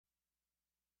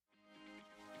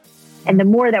And the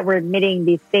more that we're admitting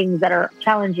these things that are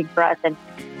challenging for us and,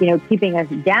 keeping us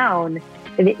down,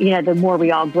 the more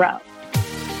we all grow.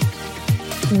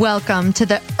 Welcome to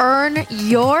the Earn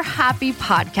Your Happy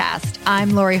podcast.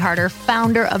 I'm Lori Harder,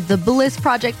 founder of The Bliss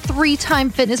Project, 3-time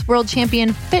fitness world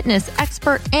champion, fitness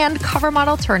expert, and cover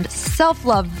model turned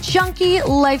self-love junkie,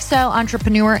 lifestyle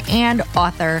entrepreneur, and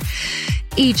author.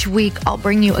 Each week, I'll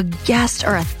bring you a guest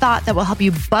or a thought that will help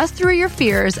you bust through your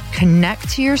fears, connect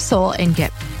to your soul, and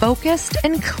get focused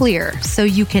and clear so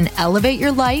you can elevate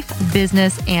your life,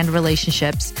 business, and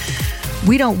relationships.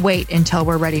 We don't wait until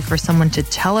we're ready for someone to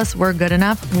tell us we're good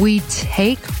enough. We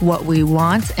take what we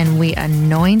want and we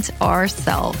anoint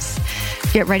ourselves.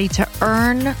 Get ready to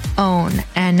earn, own,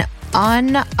 and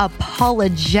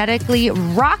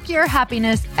unapologetically rock your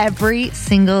happiness every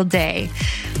single day.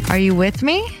 Are you with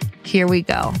me? Here we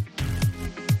go.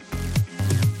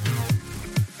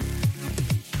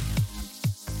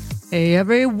 Hey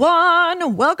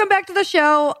everyone, welcome back to the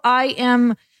show. I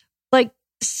am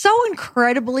so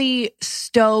incredibly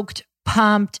stoked,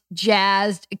 pumped,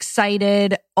 jazzed,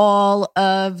 excited, all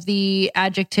of the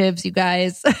adjectives, you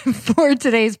guys, for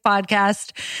today's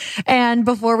podcast. And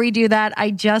before we do that,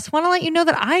 I just want to let you know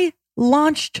that I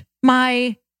launched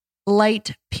my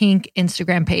light pink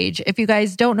Instagram page. If you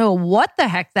guys don't know what the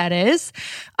heck that is,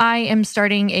 I am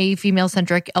starting a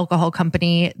female-centric alcohol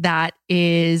company that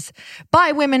is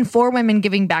by women, for women,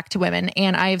 giving back to women.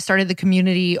 And I have started the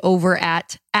community over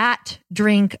at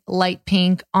Drink Light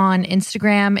Pink on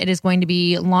Instagram. It is going to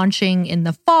be launching in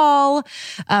the fall.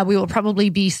 We will probably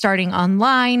be starting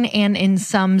online and in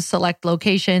some select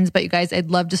locations. But you guys,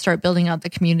 I'd love to start building out the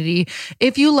community.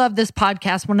 If you love this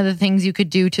podcast, one of the things you could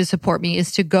do to support me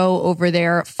is to go over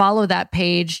there, follow that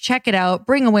page, check it out,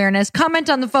 bring awareness, comment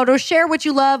on the photo, share what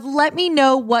you love. Let me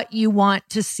know what you want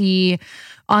to see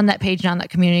on that page and on that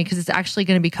community, because it's actually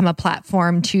going to become a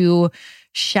platform to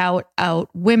shout out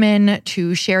women,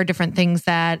 to share different things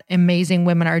that amazing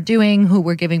women are doing, who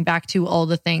we're giving back to, all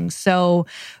the things. So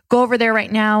go over there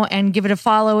right now and give it a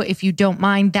follow if you don't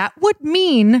mind. That would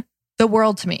mean the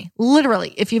world to me.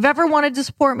 Literally, if you've ever wanted to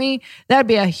support me, that'd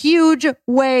be a huge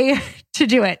way to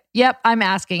do it. Yep, I'm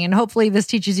asking. And hopefully this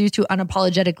teaches you to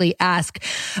unapologetically ask.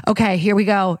 Okay, here we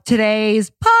go. Today's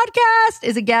podcast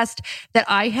is a guest that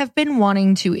I have been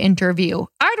wanting to interview.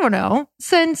 I don't know,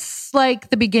 since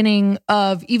the beginning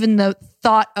of even the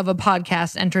thought of a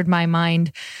podcast entered my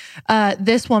mind.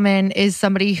 This woman is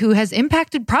somebody who has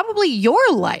impacted probably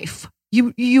your life.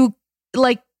 You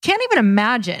can't even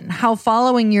imagine how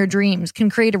following your dreams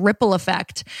can create a ripple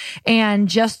effect and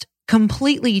just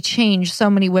completely change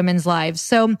so many women's lives.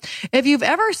 So if you've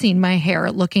ever seen my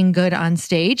hair looking good on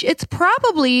stage, it's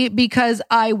probably because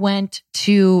I went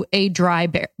to a dry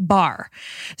bar.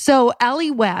 So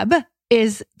Alli Webb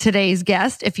is today's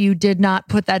guest, if you did not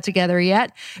put that together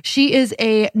yet. She is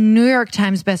a New York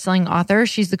Times bestselling author.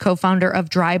 She's the co-founder of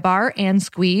Drybar and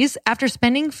Squeeze. After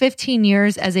spending 15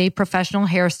 years as a professional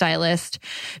hairstylist,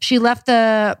 she left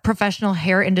the professional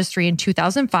hair industry in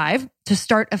 2005 to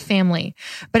start a family.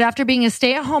 But after being a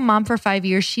stay-at-home mom for 5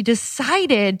 years, she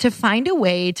decided to find a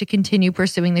way to continue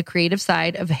pursuing the creative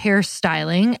side of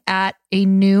hairstyling at a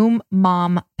new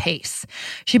mom pace.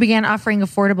 She began offering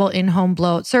affordable in-home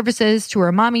blowout services to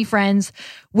her mommy friends,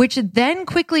 which then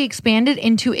quickly expanded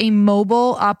into a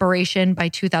mobile operation by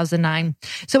 2009.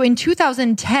 So in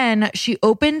 2010, she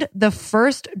opened the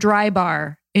first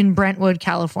Drybar in Brentwood,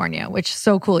 California, which is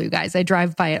so cool, you guys. I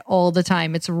drive by it all the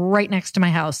time. It's right next to my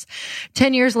house.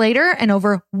 10 years later, and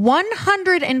over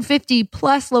 150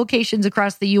 plus locations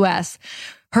across the US,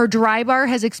 her Drybar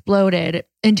has exploded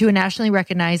into a nationally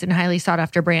recognized and highly sought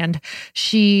after brand.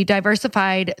 She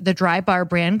diversified the Drybar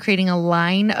brand, creating a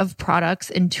line of products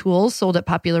and tools sold at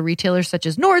popular retailers such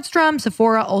as Nordstrom,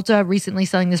 Sephora, Ulta, recently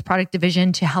selling this product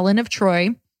division to Helen of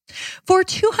Troy for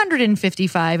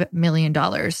 $255 million.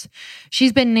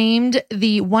 She's been named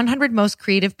the 100 most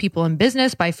creative people in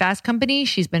business by Fast Company.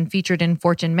 She's been featured in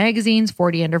Fortune magazine's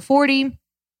 40 Under 40.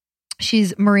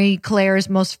 She's Marie Claire's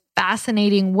most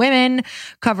fascinating women,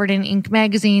 covered in Inc.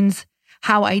 magazine's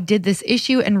How I Did This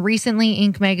issue. And recently,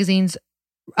 Inc. magazine's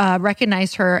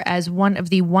recognized her as one of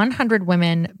the 100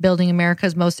 women building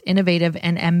America's most innovative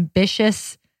and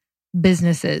ambitious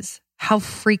businesses. How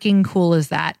freaking cool is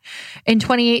that? In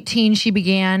 2018, she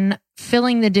began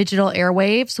filling the digital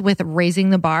airwaves with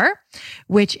Raising the Bar,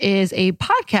 which is a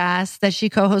podcast that she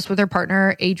co-hosts with her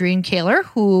partner, Adrian Kaler,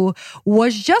 who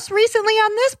was just recently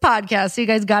on this podcast. So you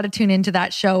guys got to tune into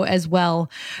that show as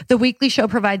well. The weekly show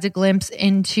provides a glimpse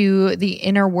into the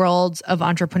inner worlds of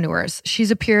entrepreneurs. She's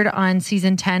appeared on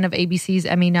season 10 of ABC's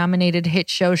Emmy-nominated hit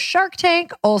show Shark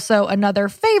Tank, also another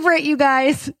favorite, you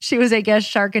guys. She was a guest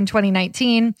shark in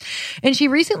 2019. And she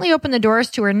recently opened the doors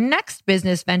to her next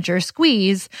business venture,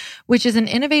 Squeeze, which is an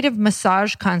innovative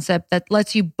massage concept that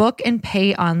lets you book and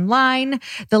pay online,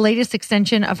 the latest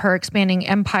extension of her expanding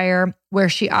empire, where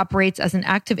she operates as an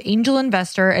active angel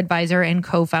investor, advisor, and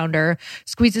co-founder.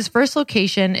 Squeeze's first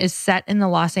location is set in the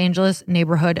Los Angeles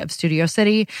neighborhood of Studio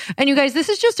City. And you guys, this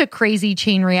is just a crazy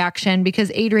chain reaction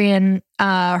because Adrian,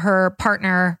 her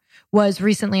partner, was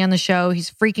recently on the show.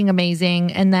 He's freaking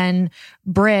amazing. And then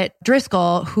Britt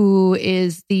Driscoll, who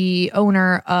is the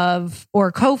owner of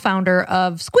or co-founder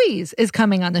of Squeeze, is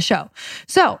coming on the show.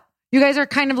 So you guys are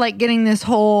kind of like getting this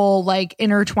whole like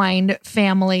intertwined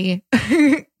family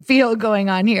feel going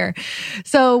on here.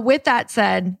 So with that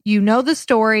said, you know the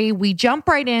story. We jump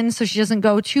right in so she doesn't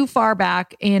go too far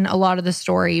back in a lot of the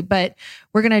story, but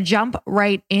we're going to jump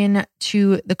right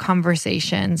into the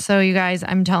conversation. So you guys,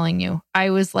 I'm telling you, I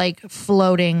was like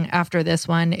floating after this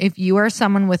one. If you are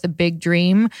someone with a big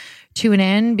dream, tune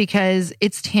in because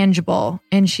it's tangible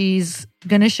and she's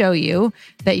going to show you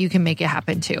that you can make it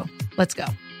happen too. Let's go.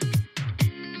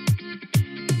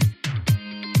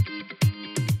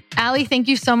 Allie, thank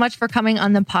you so much for coming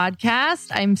on the podcast.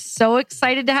 I'm so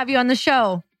excited to have you on the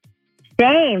show.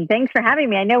 Same. Thanks for having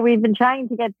me. I know we've been trying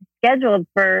to get scheduled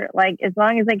for like as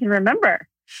long as I can remember.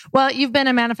 Well, you've been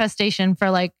a manifestation for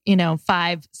like,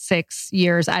 5-6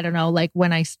 years. I don't know, like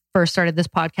when I first started this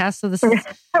podcast. So this is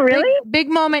really big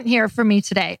moment here for me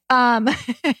today.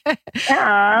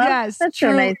 Yes, that's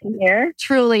so nice to hear.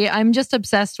 Truly, I'm just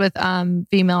obsessed with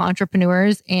female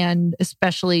entrepreneurs and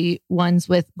especially ones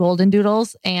with golden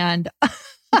doodles and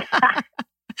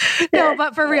no,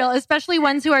 but for real, especially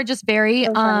ones who are just very,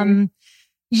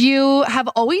 you have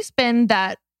always been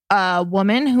that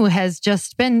woman who has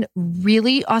just been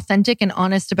really authentic and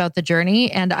honest about the journey.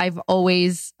 And I've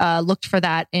always looked for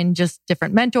that in just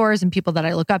different mentors and people that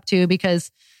I look up to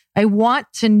because I want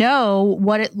to know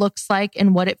what it looks like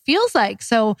and what it feels like.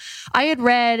 So I had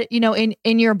read, in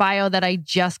your bio that I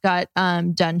just got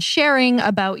done sharing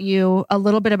about you, a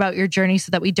little bit about your journey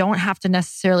so that we don't have to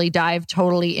necessarily dive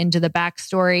totally into the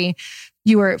backstory.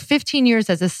 You were 15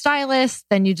 years as a stylist,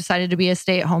 then you decided to be a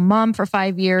stay-at-home mom for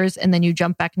 5 years, and then you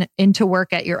jumped back into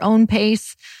work at your own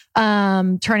pace,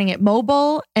 turning it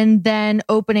mobile, and then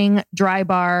opening Dry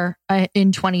Bar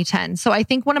in 2010. So I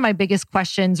think one of my biggest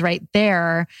questions right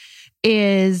there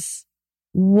is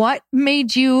what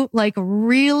made you like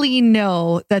really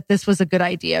know that this was a good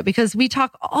idea? Because we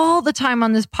talk all the time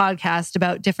on this podcast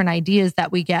about different ideas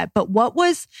that we get, but what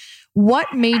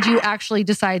made you actually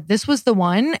decide this was the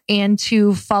one and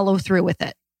to follow through with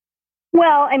it?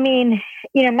 Well, I mean,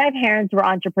 my parents were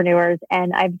entrepreneurs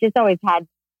and I've just always had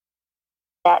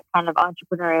that kind of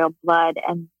entrepreneurial blood.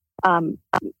 And,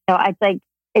 it's like,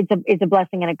 it's a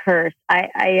blessing and a curse.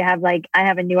 I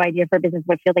have a new idea for a business,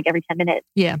 what feels like every 10 minutes.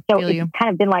 Yeah. So it's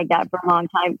kind of been like that for a long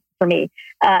time for me.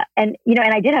 And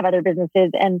I did have other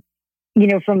businesses and,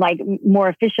 from like more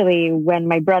officially when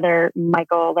my brother,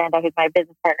 Michael Landau, who's my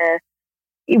business partner,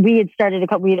 we had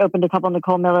opened a couple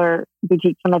Nicole Miller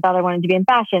boutiques when I thought I wanted to be in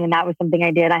fashion. And that was something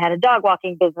I did. I had a dog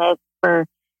walking business for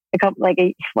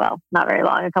not very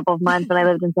long, a couple of months when I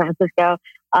lived in San Francisco.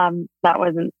 That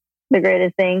wasn't the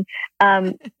greatest thing.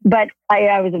 But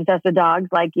I was obsessed with dogs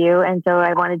like you. And so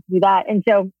I wanted to do that. And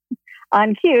so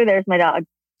on cue, there's my dog.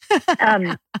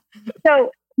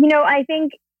 So, I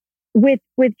think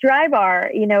with Dry Bar,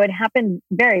 it happened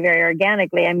very, very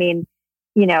organically. I mean,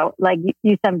 like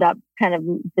you summed up kind of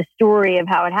the story of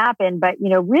how it happened, but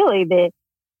really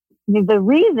the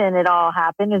reason it all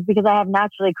happened is because I have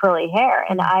naturally curly hair,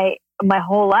 and my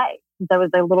whole life since I was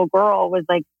a little girl was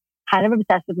like kind of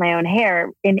obsessed with my own hair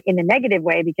in a negative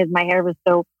way because my hair was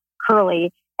so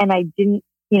curly, and I didn't,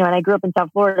 and I grew up in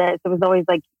South Florida, so it was always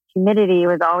like humidity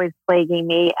was always plaguing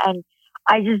me, and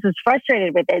I just was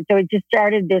frustrated with it. So it just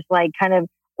started this like kind of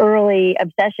early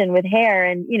obsession with hair,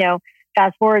 and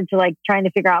fast forward to like trying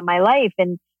to figure out my life,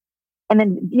 and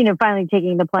then finally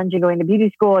taking the plunge and going to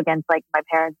beauty school against like my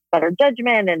parents' better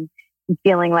judgment, and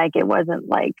feeling like it wasn't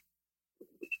like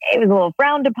it was a little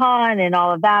frowned upon and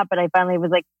all of that. But I finally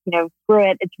was like, screw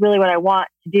it. It's really what I want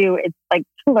to do. It's like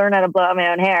to learn how to blow out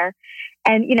my own hair.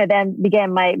 And, then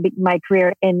began my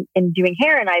career in doing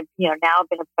hair. And I've, now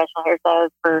been a professional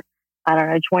hairstylist for, I don't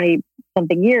know, 20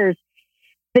 something years.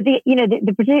 but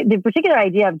the particular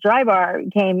idea of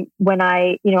Drybar came when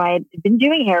I had been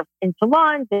doing hair in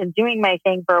salons and doing my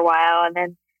thing for a while, and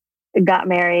then got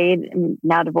married, and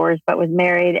now divorced, but was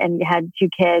married and had 2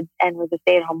 kids and was a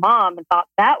stay-at-home mom, and thought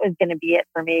that was going to be it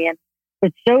for me. And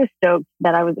was so stoked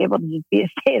that I was able to just be a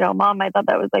stay-at-home mom. I thought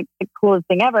that was like the coolest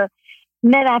thing ever.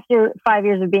 And then after 5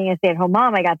 years of being a stay-at-home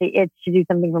mom, I got the itch to do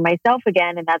something for myself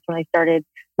again. And that's when I started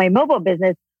my mobile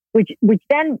business, which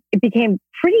then it became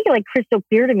pretty like crystal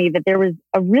clear to me that there was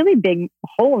a really big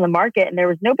hole in the market, and there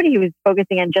was nobody who was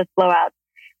focusing on just blowouts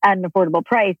at an affordable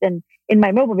price. And in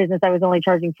my mobile business, I was only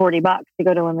charging $40 to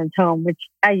go to a women's home, which,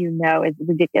 as you know, is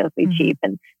ridiculously cheap,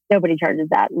 and nobody charges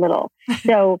that little.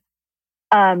 So,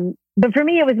 but for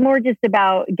me, it was more just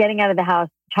about getting out of the house,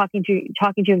 talking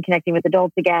to and connecting with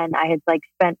adults again. I had like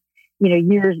spent,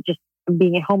 years just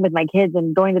being at home with my kids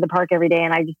and going to the park every day.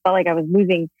 And I just felt like I was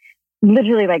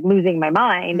literally losing my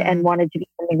mind, and wanted to do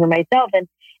something for myself.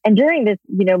 And during this,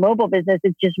 mobile business,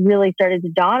 it just really started to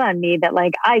dawn on me that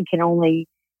like, I can only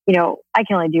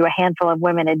do a handful of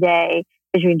women a day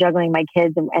between juggling my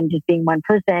kids and just being one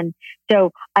person.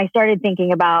 So I started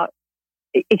thinking about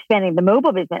expanding the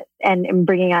mobile business and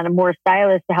bringing on a more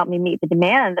stylist to help me meet the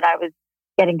demand that I was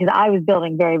getting, because I was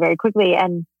building very, very quickly.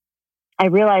 And I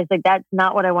realized like that's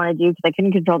not what I want to do, because I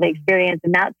couldn't control the experience.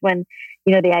 And that's when,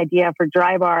 the idea for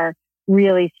Drybar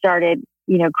really started,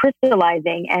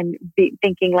 crystallizing, and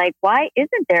thinking like, why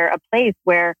isn't there a place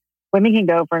where women can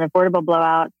go for an affordable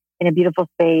blowout in a beautiful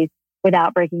space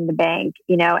without breaking the bank,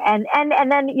 and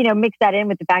then, mix that in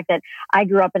with the fact that I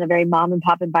grew up in a very mom and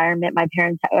pop environment. My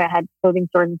parents had clothing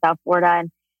stores in South Florida,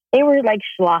 and they were like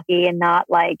schlocky and not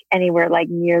like anywhere like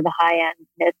near the high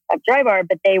endness of Drybar,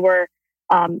 but they were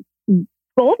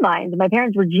gold mines. My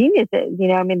parents were geniuses,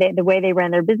 the way they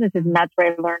ran their businesses. And that's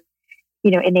where I learned,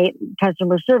 innate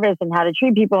customer service and how to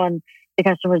treat people, and the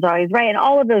customer's always right. And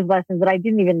all of those lessons that I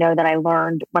didn't even know that I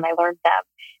learned when I learned them,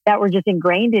 that were just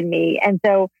ingrained in me. And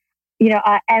so,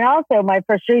 and also my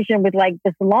frustration with like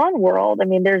the salon world. I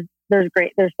mean, there's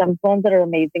some salons that are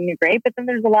amazing and great, but then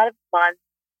there's a lot of salons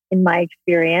in my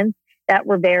experience that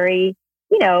were very,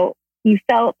 you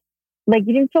felt like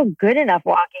you didn't feel good enough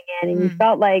walking in, and you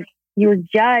felt like you were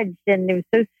judged, and it was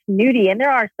so snooty. And there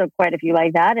are still quite a few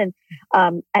like that. And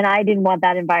I didn't want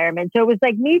that environment. So it was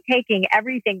like me taking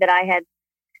everything that I had,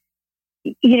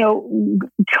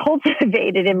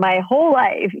 cultivated in my whole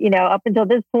life, up until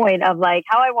this point, of like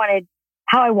how I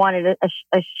wanted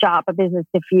a shop, a business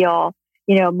to feel,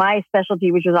 my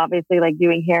specialty, which was obviously like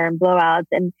doing hair and blowouts,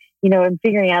 and, and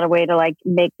figuring out a way to like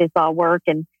make this all work.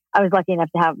 And I was lucky enough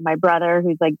to have my brother,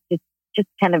 who's like just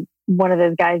kind of one of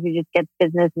those guys who just gets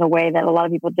business in a way that a lot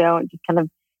of people don't, just kind of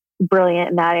brilliant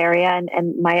in that area.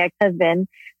 And my ex-husband,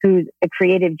 who's a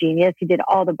creative genius, he did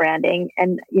all the branding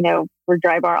and, for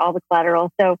Drybar, all the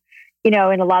collateral. So, in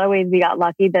a lot of ways we got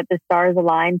lucky that the stars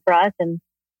aligned for us. And,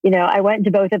 I went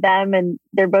to both of them, and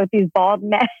they're both these bald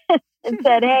men, and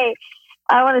said, hey,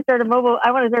 I want to start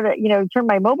turn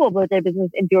my mobile blow dry business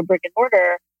into a brick and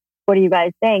mortar. What do you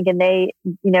guys think? And they,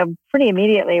 pretty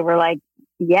immediately were like,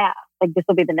 yeah, like this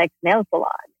will be the next nail salon,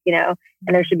 and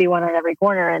there should be one on every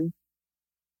corner. And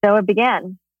so it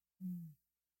began.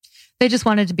 They just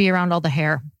wanted to be around all the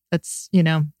hair. That's,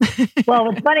 Well,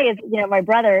 what's funny is, my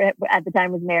brother at the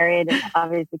time was married, and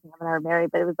obviously Cam and I are married,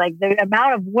 but it was like the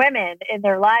amount of women in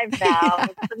their lives now. Yes.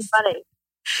 It's pretty funny.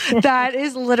 That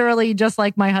is literally just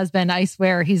like my husband. I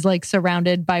swear he's like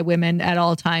surrounded by women at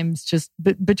all times, just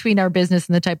between our business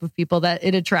and the type of people that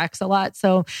it attracts a lot.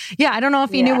 So yeah, I don't know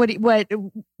if he knew what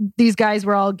these guys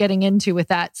were all getting into with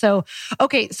that. So,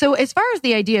 okay. So as far as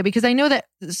the idea, because I know that,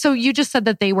 so you just said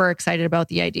that they were excited about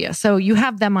the idea. So you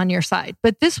have them on your side,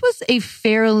 but this was a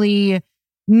fairly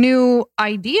new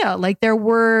idea. Like there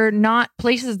were not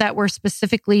places that were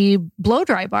specifically blow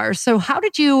dry bars. So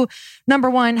number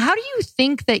one, how do you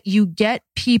think that you get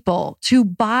people to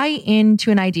buy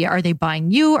into an idea? Are they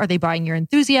buying you? Are they buying your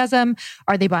enthusiasm?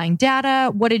 Are they buying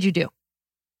data? What did you do?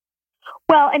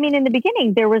 Well, I mean, in the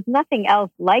beginning, there was nothing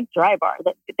else like Drybar.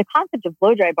 The concept of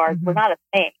blow dry bars were not a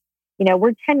thing.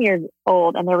 We're 10 years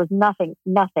old, and there was nothing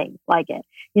like it.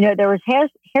 There was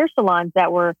hair salons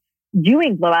that were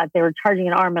doing blowouts. They were charging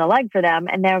an arm and a leg for them.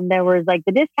 And then there was like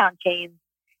the discount chains,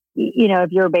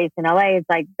 if you're based in LA, it's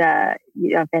like the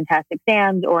Fantastic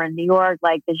Sam's, or in New York,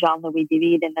 like the Jean-Louis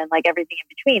David, and then like everything in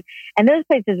between. And those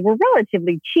places were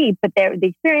relatively cheap, but the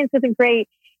experience wasn't great.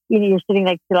 You're sitting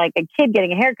next to like a kid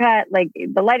getting a haircut, like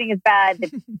the lighting is bad, the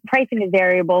pricing is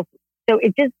variable. So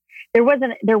it just, there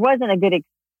wasn't a good,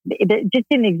 it just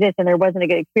didn't exist, and there wasn't a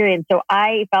good experience. So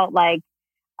I felt like,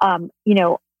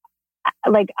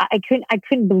 like I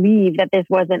couldn't believe that this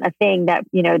wasn't a thing that,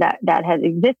 that has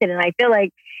existed. And I feel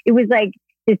like it was like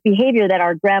this behavior that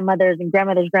our grandmothers and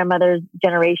grandmothers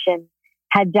generation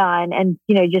had done, and,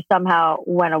 just somehow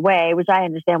went away, which I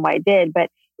understand why it did, but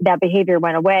that behavior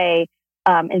went away.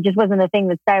 It just wasn't the thing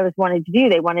that stylists wanted to do.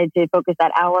 They wanted to focus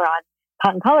that hour on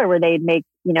cut and color where they'd make,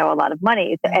 a lot of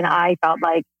money. And I felt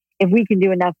like if we can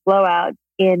do enough blowouts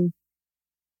in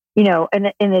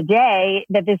a day,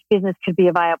 that this business could be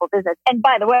a viable business. And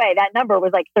by the way, that number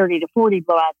was like 30 to 40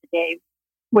 blowouts a day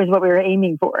was what we were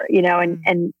aiming for,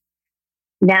 and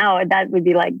now that would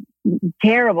be like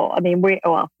terrible. I mean,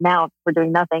 now we're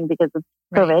doing nothing because of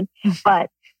COVID, but,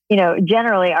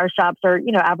 generally our shops are,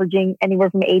 averaging anywhere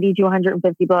from 80 to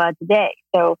 150 blowouts a day.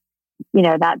 So,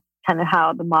 that's kind of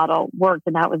how the model worked.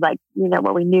 And that was like,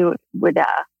 what we knew we'd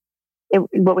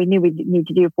need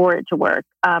to do for it to work.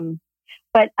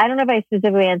 But I don't know if I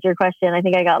specifically answered your question. I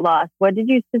think I got lost. What did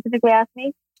you specifically ask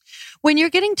me? When you're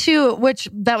getting to, which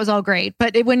that was all great,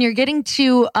 but when you're getting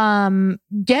to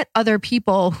get other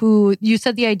people who, you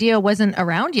said the idea wasn't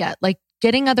around yet, like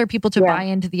getting other people to buy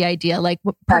into the idea, like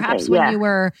perhaps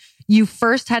when you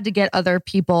first had to get other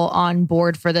people on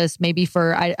board for this, maybe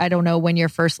for, I don't know when your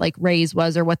first like raise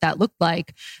was or what that looked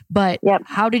like, but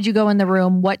how did you go in the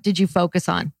room? What did you focus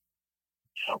on?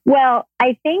 Well,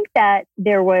 I think that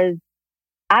there's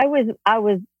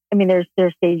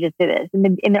stages to this.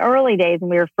 In the early days when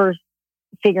we were first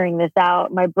figuring this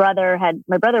out, my brother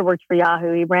worked for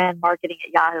Yahoo. He ran marketing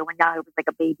at Yahoo when Yahoo was like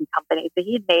a baby company. So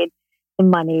he'd made some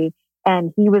money,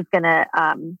 and he was going to,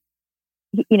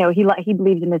 he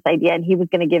believed in this idea, and he was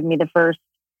going to give me the first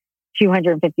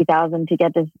 $250,000 to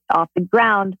get this off the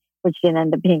ground, which didn't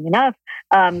end up being enough.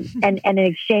 And in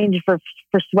exchange for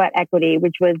sweat equity,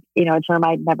 which was, a term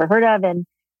I'd never heard of. And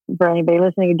for anybody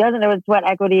listening who doesn't know what sweat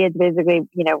equity is, basically,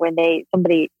 when a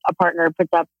partner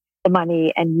puts up the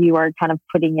money and you are kind of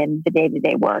putting in the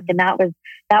day-to-day work. And that was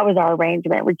our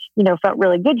arrangement, which, felt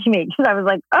really good to me, because I was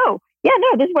like, oh yeah,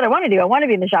 no, this is what I want to do. I want to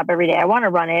be in the shop every day. I want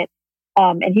to run it.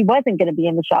 And he wasn't going to be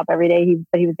in the shop every day,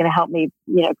 but he was going to help me,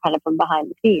 kind of from behind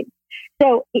the scenes.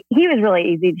 So he was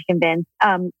really easy to convince.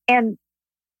 And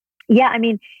yeah, I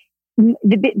mean,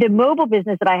 the mobile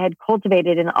business that I had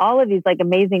cultivated, and all of these like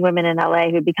amazing women in LA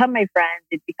who had become my friends,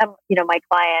 who'd become, my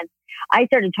clients, I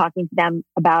started talking to them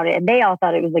about it, and they all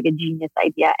thought it was like a genius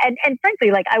idea. And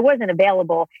frankly, like I wasn't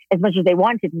available as much as they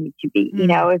wanted me to be. It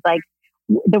was like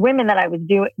the women that I was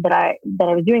doing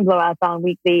blowouts on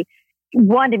weekly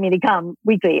wanted me to come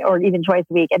weekly or even twice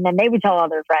a week, and then they would tell all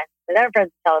their friends, and their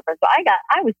friends would tell their friends. So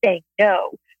I was saying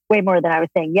no way more than I was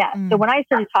saying yes. So when I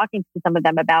started talking to some of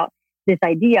them about this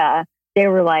idea, they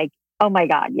were like, oh my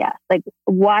God, yes. Like,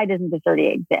 why doesn't this already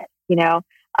exist?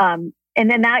 And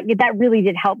then that really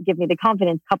did help give me the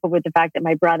confidence, coupled with the fact that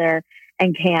my brother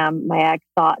and Cam, my ex,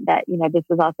 thought that, this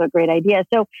was also a great idea.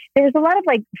 So there was a lot of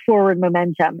like forward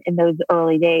momentum in those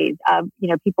early days of,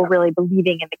 people really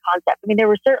believing in the concept. I mean, there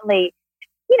were certainly,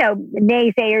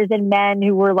 naysayers and men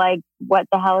who were like, what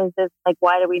the hell is this? Like,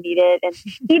 why do we need it? And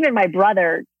even my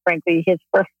brother, frankly, his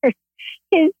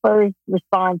first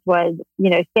response was,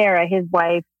 Sarah, his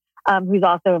wife, who's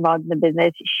also involved in the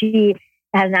business, she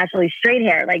has naturally straight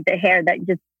hair, like the hair that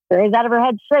just grows out of her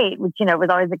head straight, which, was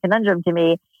always a conundrum to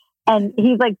me. And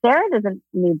he's like, Sarah doesn't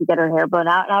need to get her hair blown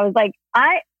out. And I was like,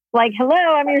 hello,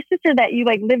 I'm your sister that you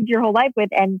like lived your whole life with.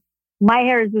 And my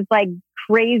hair is this like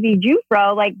crazy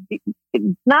Jufro. Like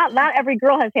not every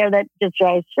girl has hair that just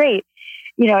dries straight.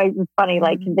 It was funny,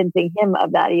 like convincing him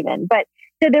of that even. But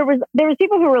so there was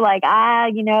people who were like,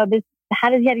 this, how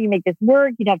do you make this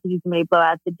work? You'd have to do so many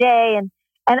blowouts a day. And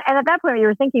at that point, we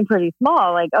were thinking pretty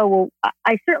small, like, oh, well,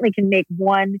 I certainly can make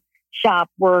one shop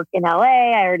work in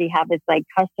LA. I already have this like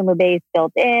customer base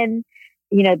built in.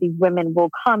 These women will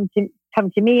come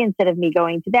to me instead of me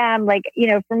going to them. Like,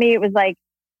 for me, it was like,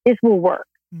 this will work.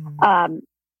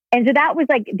 And so that was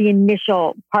like the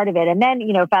initial part of it. And then,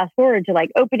 fast forward to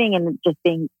like opening and just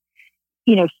being,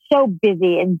 so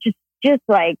busy and just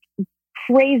like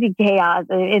crazy chaos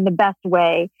in the best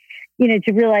way.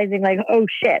 To realizing like, oh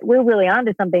shit, we're really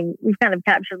onto something. We've kind of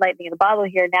captured lightning in a bottle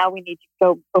here. Now we need to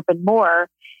go open more.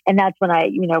 And that's when I,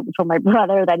 told my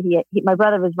brother that my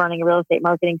brother was running a real estate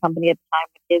marketing company at the time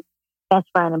with his best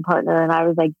friend and partner. And I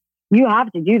was like, you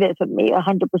have to do this with me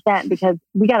 100% because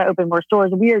we got to open more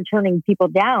stores. We are turning people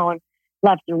down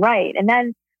left and right. And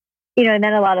then, and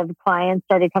then a lot of clients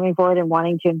started coming forward and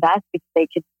wanting to invest because they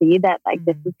could see that like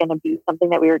this was going to be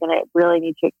something that we were going to really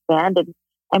need to expand.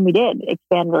 And we did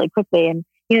expand really quickly. And,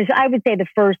 so I would say the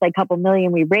first like couple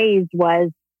million we raised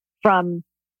was from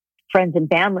friends and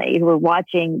family who were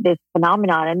watching this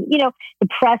phenomenon. And, the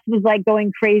press was like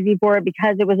going crazy for it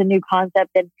because it was a new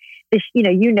concept. And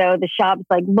the shops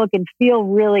like look and feel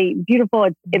really beautiful.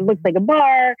 It looks like a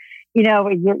bar,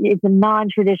 it's a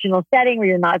non-traditional setting where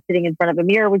you're not sitting in front of a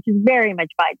mirror, which is very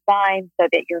much by design so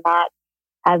that you're not,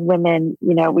 as women,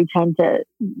 we tend to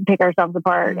pick ourselves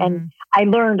apart. And I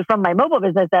learned from my mobile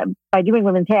business that by doing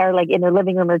women's hair, like in their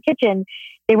living room or kitchen,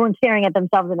 they weren't staring at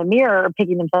themselves in a mirror or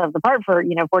picking themselves apart for,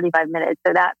 45 minutes.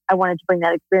 So that I wanted to bring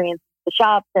that experience to the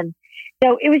shops. And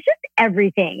so it was just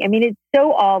everything. I mean, it's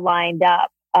so all lined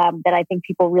up that I think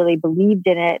people really believed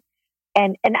in it.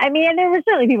 And there were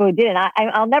certainly people who didn't.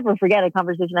 I'll never forget a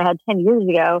conversation I had 10 years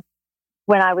ago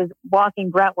when I was walking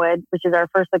Brentwood, which is our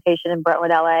first location in Brentwood,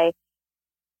 LA.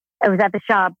 I was at the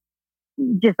shop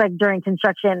just like during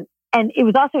construction. And it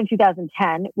was also in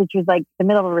 2010, which was like the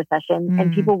middle of a recession,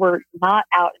 and people were not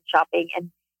out and shopping.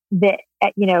 And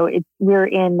we're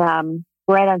in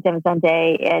right on San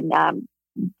Vicente in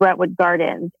Brentwood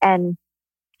Gardens. And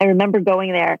I remember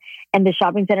going there and the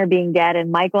shopping center being dead, and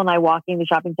Michael and I walking the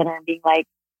shopping center and being like,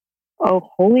 oh,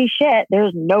 holy shit,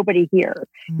 there's nobody here,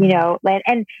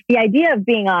 and the idea of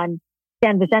being on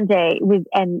San Vicente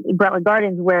and Brentwood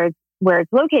Gardens where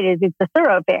it's located, it's the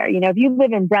thoroughfare. If you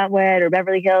live in Brentwood or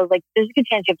Beverly Hills, like there's a good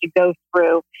chance you have to go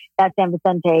through that San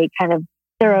Vicente kind of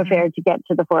thoroughfare to get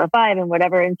to the 405 and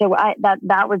whatever. And so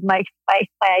that was my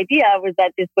idea, was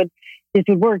that this would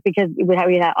work because it would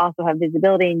also have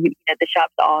visibility, and the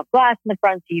shops all have glass in the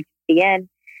front so you can see in.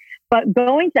 But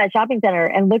going to that shopping center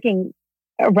and looking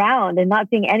around and not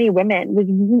seeing any women was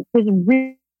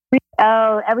really,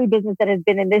 every business that has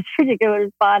been in this particular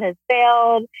spot has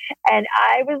failed. And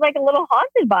I was like a little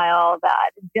haunted by all of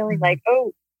that and feeling like,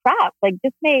 oh crap, like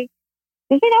this may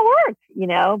not work,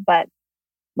 but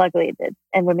luckily it did.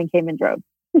 And women came in droves.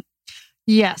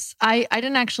 Yes. I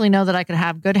didn't actually know that I could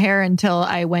have good hair until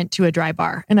I went to a dry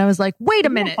bar, and I was like, wait a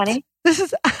minute. Funny?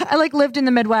 I like lived in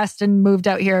the Midwest and moved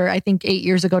out here, I think 8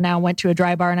 years ago now, went to a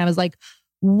dry bar, and I was like,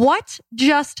 what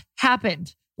just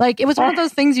happened? Like, it was one of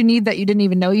those things you need that you didn't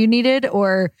even know you needed,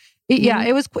 or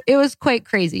it was quite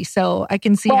crazy. So I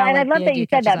can see how. And I love that you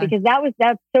said that, because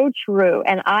that's so true.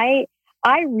 And I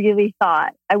really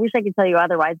thought, I wish I could tell you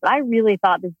otherwise, but I really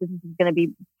thought this business was going to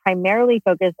be primarily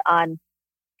focused on,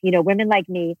 women like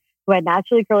me who had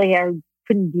naturally curly hair, who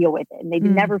couldn't deal with it, and they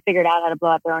never figured out how to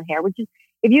blow out their own hair. Which is,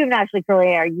 if you have naturally curly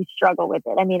hair, you struggle with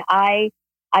it. I mean, I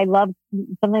love,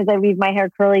 sometimes I leave my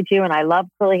hair curly too, and I love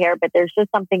curly hair, but there's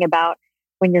just something about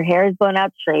when your hair is blown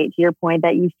out straight, to your point,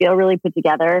 that you feel really put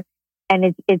together,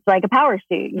 and it's like a power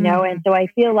suit, And so I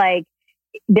feel like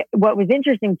what was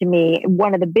interesting to me,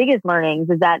 one of the biggest learnings,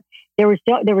 is that there was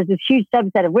this huge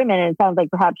subset of women, and it sounds like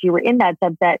perhaps you were in that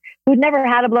subset, who'd never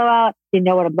had a blowout, didn't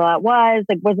know what a blowout was,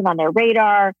 like wasn't on their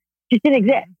radar, just didn't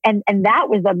exist. And that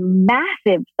was a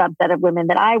massive subset of women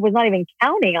that I was not even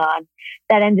counting on,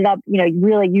 that ended up,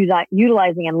 really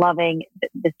utilizing and loving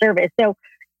the service. So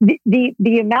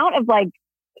the amount of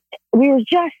we were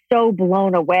just so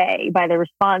blown away by the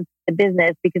response to the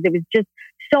business, because it was just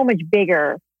so much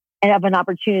bigger and of an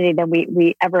opportunity than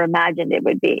we ever imagined it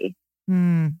would be.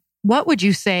 What would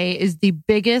you say is the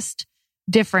biggest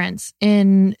difference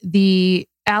in the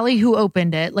Allie who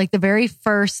opened it, like the very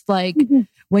first,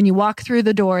 when you walk through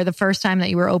the door, the first time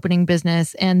that you were opening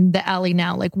business, and the Allie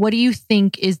now? Like, what do you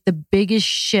think is the biggest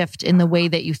shift in the way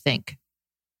that you think?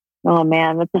 Oh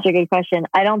man, that's such a good question.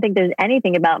 I don't think there's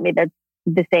anything about me that's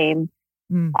the same.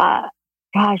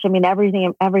 Gosh, I mean,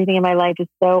 everything in my life is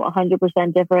so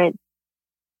 100% different.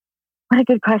 What a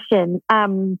good question.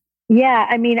 Yeah,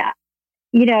 I mean,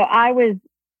 I'm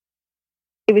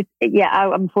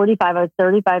 45. I was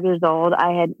 35 years old.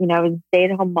 I had, I was a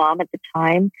stay-at-home mom at the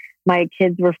time. My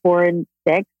kids were 4 and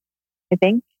 6, I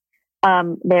think.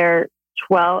 They're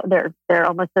 12. They're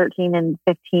almost 13 and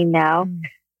 15 now.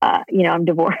 I'm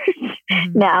divorced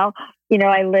now.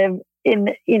 I live in,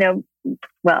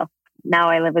 well, now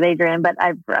I live with Adrian, but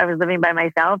I was living by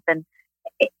myself, and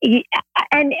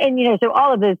so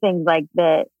all of those things, like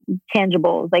the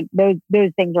tangibles, like those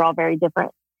things are all very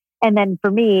different. And then for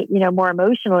me, more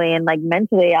emotionally and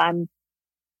mentally, I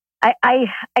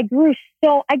grew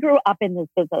up in this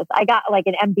business. I got like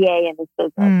an MBA in this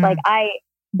business.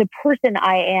 The person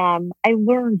I am, I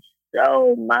learned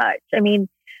so much. I mean,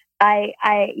 I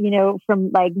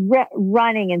from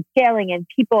running and scaling and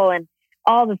people and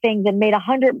all the things, and made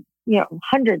hundreds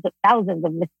of thousands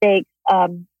of mistakes,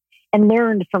 and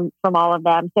learned from all of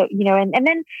them. So, and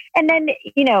then,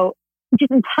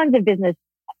 just tons of business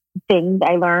things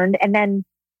I learned. And then,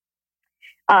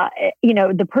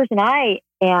 the person I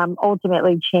am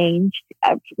ultimately changed,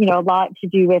 a lot to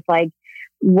do with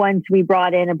once we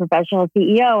brought in a professional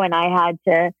CEO and I had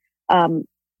to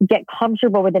get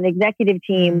comfortable with an executive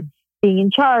team being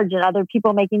in charge and other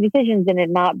people making decisions and it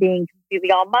not being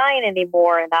completely all mine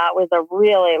anymore. And that was a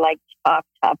really like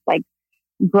tough, like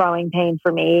growing pain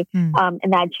for me.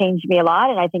 And that changed me a lot.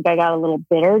 And I think I got a little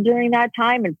bitter during that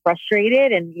time and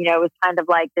frustrated. And, you know, it was kind of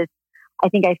like this, I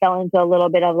think I fell into a little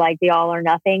bit of like the all or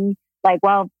nothing, like,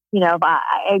 well, you know,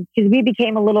 because we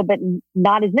became a little bit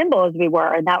not as nimble as we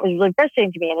were. And that was really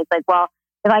frustrating to me. And it's like, well,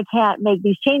 if I can't make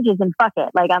these changes, then fuck it.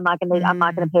 Like, I'm not going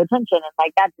to pay attention. And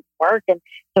like, that didn't work. And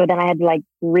so then I had to like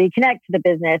reconnect to the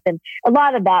business. And a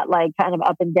lot of that, like kind of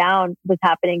up and down was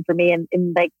happening for me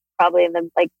in like, probably in the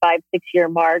like 5-6 year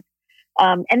mark.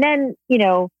 And then, you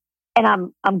know,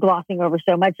 and I'm glossing over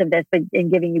so much of this, but in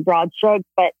giving you broad strokes,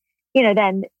 but you know,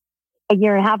 then a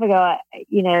year and a half ago,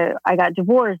 you know, I got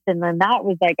divorced and then that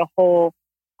was like a whole,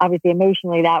 obviously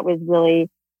emotionally, that was really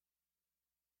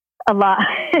a lot,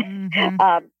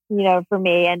 you know, for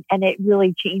me. And it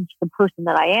really changed the person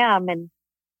that I am. And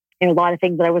you know, a lot of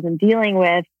things that I wasn't dealing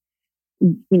with,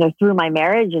 you know, through my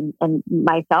marriage and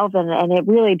myself. And it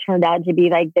really turned out to be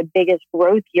like the biggest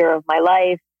growth year of my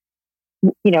life,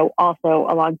 you know, also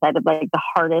alongside of like the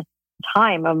hardest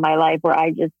time of my life where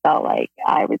I just felt like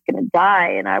I was going to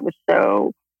die. And I was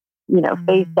so, you know,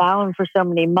 face down for so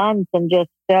many months and just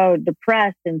so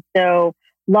depressed and so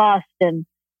lost. And,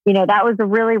 you know, that was a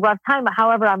really rough time.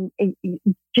 However, I'm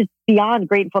just beyond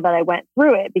grateful that I went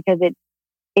through it because it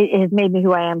has made me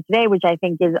who I am today, which I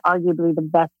think is arguably the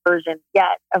best version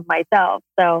yet of myself.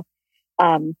 So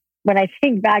when I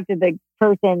think back to the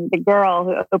girl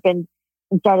who opened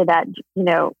and started that, you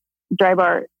know, Dry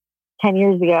Bar 10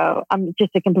 years ago, I'm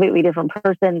just a completely different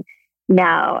person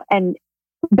now.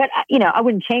 But you know, I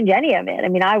wouldn't change any of it. I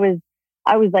mean, I was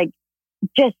like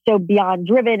just so beyond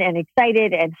driven and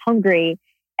excited and hungry,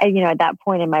 and you know, at that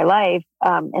point in my life.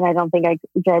 And I don't think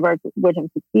Dry Bar would have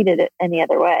succeeded any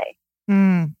other way.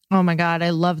 Oh my God. I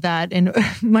love that. And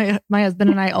my husband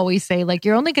and I always say like,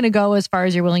 you're only going to go as far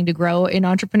as you're willing to grow in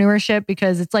entrepreneurship,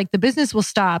 because it's like the business will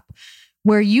stop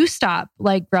where you stop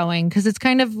like growing. Cause it's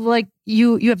kind of like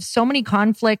you have so many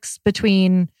conflicts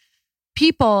between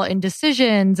people and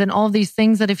decisions and all of these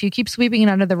things that if you keep sweeping it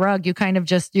under the rug, you kind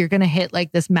of you're going to hit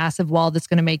like this massive wall that's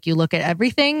going to make you look at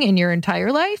everything in your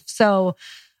entire life. So,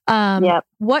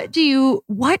 what do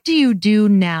you do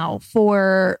now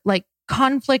for like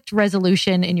conflict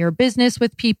resolution in your business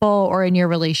with people or in your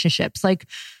relationships? Like,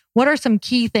 what are some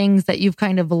key things that you've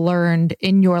kind of learned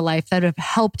in your life that have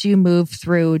helped you move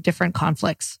through different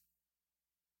conflicts?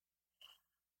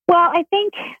 Well, I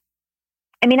think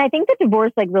the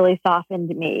divorce like really softened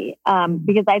me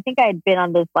because I think I had been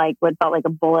on this like what felt like a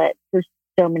bullet for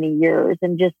so many years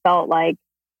and just felt like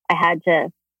I had to,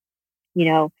 you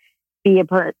know, be a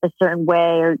certain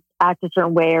way or act a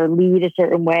certain way or lead a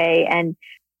certain way. And,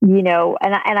 you know,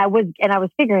 and I was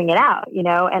figuring it out, you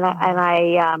know,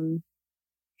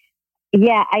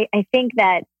 I think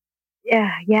that,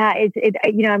 it's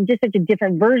you know, I'm just such a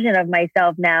different version of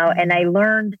myself now. And I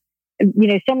learned, you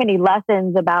know, so many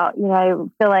lessons about, you know, I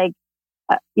feel like,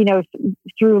 you know,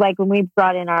 through like when we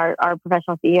brought in our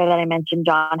professional CEO that I mentioned,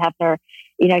 John Hefner,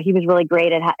 you know, he was really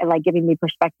great at like giving me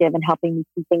perspective and helping me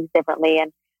see things differently.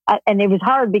 And it was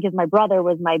hard because my brother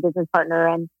was my business partner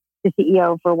and the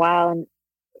CEO for a while, and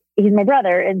he's my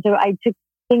brother. And so I took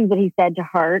things that he said to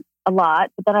heart a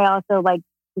lot, but then I also like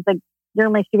was like, you're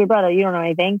my stupid brother. You don't know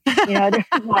anything, you know,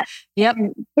 Yep.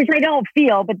 Which I don't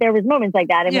feel, but there was moments like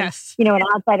that. And yes. when, you know, an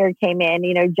outsider came in,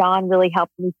 you know, John really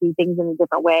helped me see things in a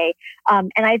different way.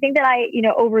 And I think that I, you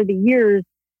know, over the years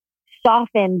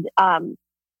softened a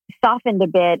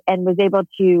bit and was able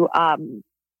to,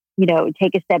 you know,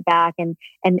 take a step back and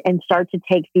start to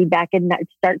take feedback and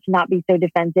start to not be so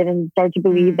defensive and start to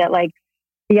believe that like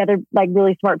the other like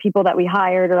really smart people that we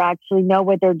hired or actually know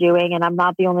what they're doing. And I'm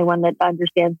not the only one that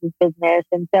understands this business.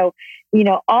 And so, you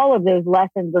know, all of those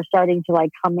lessons are starting to like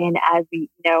come in as we,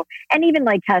 you know, and even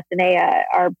like Castanea,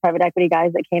 our private equity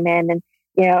guys that came in, and,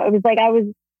 you know, it was like,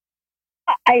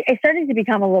 I started to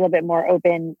become a little bit more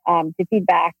open to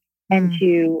feedback and to,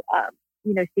 you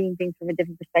know, seeing things from a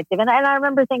different perspective. And I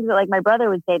remember things that like my brother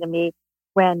would say to me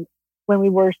when we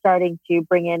were starting to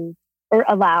bring in or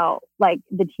allow like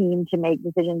the team to make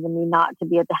decisions and me not to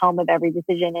be at the helm of every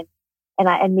decision,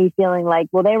 and me feeling like,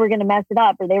 well, they were going to mess it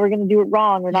up or they were going to do it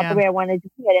wrong or not the way I wanted to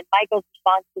do it. And Michael's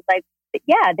response was like,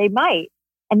 yeah, they might.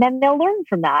 And then they'll learn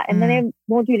from that and then they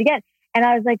won't do it again. And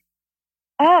I was like,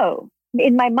 oh,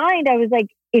 in my mind, I was like,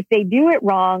 if they do it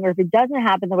wrong or if it doesn't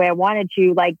happen the way I wanted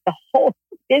to, like the whole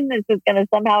business is going to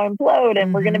somehow implode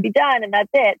and we're going to be done and that's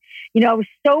it. You know, I was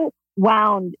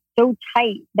so so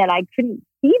tight that I couldn't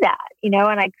see that, and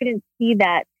I couldn't see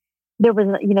that there was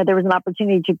an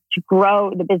opportunity to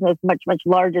grow the business much, much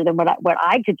larger than what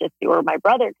I could just do or my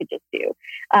brother could just do.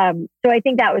 So I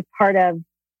think that was part of,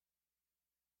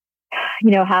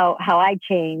 how I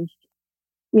changed,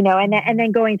 and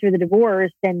then going through the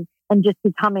divorce and just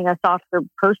becoming a softer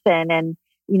person. And,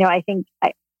 I think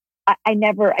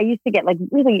I used to get like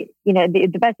really,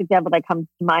 the best example that comes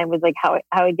to mind was like how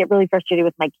I get really frustrated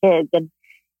with my kids and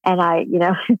I,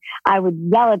 I would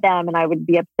yell at them and I would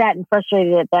be upset and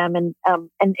frustrated at them.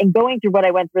 And going through what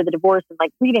I went through the divorce and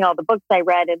like reading all the books I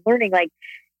read and learning like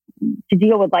to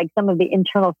deal with like some of the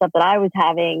internal stuff that I was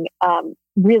having,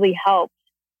 really helped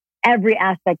every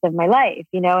aspect of my life,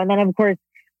 and then of course,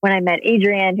 when I met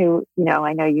Adrian, who,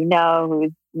 I know,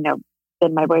 who's,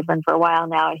 been my boyfriend for a while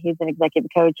now, and he's an executive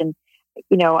coach. And,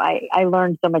 I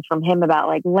learned so much from him about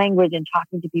like language and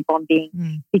talking to people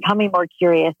and becoming more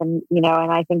curious. And, and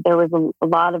I think there was a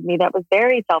lot of me that was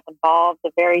very self-involved,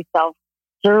 very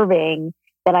self-serving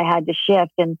that I had to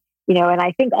shift. And, and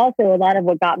I think also a lot of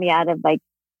what got me out of like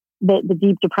the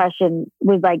deep depression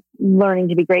was like learning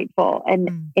to be grateful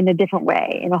and in a different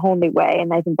way, in a whole new way.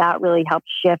 And I think that really helped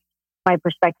shift my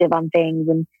perspective on things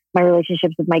and my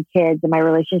relationships with my kids and my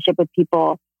relationship with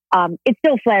people. It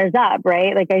still flares up,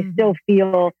 right? Like I still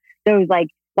feel those like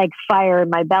fire in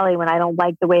my belly when I don't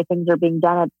like the way things are being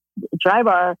done at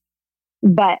Drybar,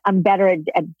 but I'm better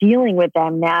at dealing with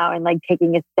them now and like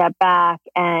taking a step back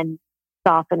and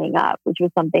softening up, which was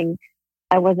something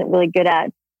I wasn't really good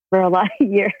at for a lot of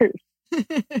years.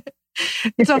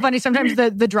 It's so funny. Sometimes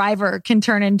the driver can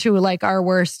turn into like our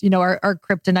worst, our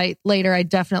kryptonite later. I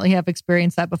definitely have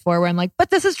experienced that before where I'm like, but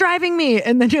this is driving me.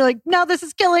 And then you're like, no, this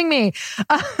is killing me.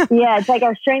 Yeah. It's like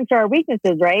our strengths are our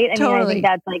weaknesses, right? I totally. mean, I think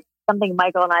that's like something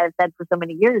Michael and I have said for so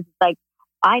many years. It's like,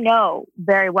 I know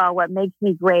very well what makes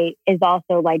me great is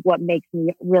also like what makes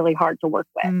me really hard to work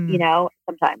with,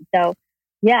 sometimes. So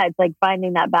yeah, it's like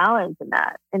finding that balance in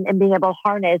that and being able to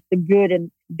harness the good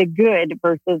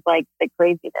versus like the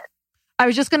craziness. I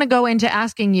was just going to go into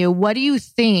asking you, what do you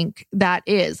think that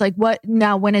is? Like what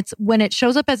now when it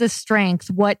shows up as a strength,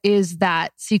 what is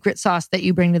that secret sauce that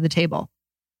you bring to the table?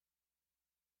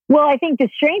 Well, I think the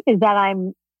strength is that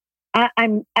I'm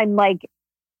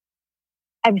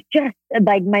just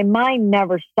like, my mind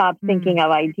never stops thinking of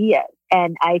ideas.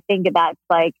 And I think that's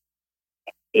like,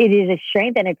 it is a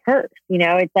strength and a curse.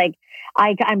 It's like,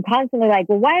 I'm constantly like,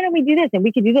 well, why don't we do this? And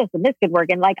we could do this and this could work.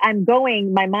 And like,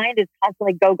 my mind is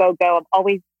constantly go, go, go. I'm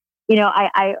always,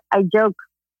 I joke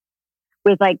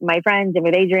with like my friends and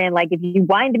with Adrian, like if you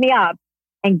wind me up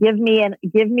and give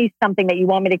me something that you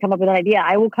want me to come up with an idea,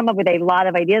 I will come up with a lot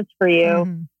of ideas for you.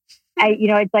 Mm-hmm.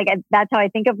 It's like, that's how I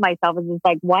think of myself as this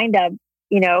like wind up,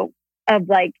 of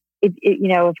like,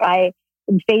 if I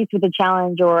am faced with a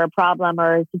challenge or a problem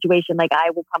or a situation, like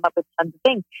I will come up with tons of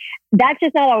things. That's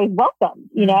just not always welcome,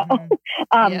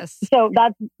 Mm-hmm. Yes. So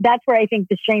that's where I think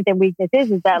the strength and weakness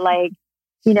is that like,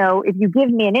 if you give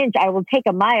me an inch, I will take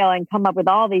a mile and come up with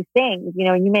all these things,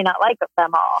 and you may not like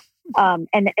them all.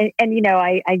 And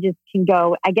I just can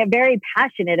go, I get very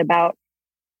passionate about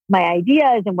my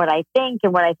ideas and what I think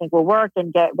will work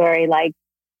and get very like,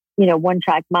 one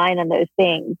track mind on those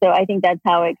things. So I think that's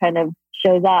how it kind of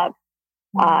shows up.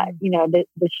 The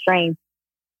strength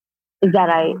is that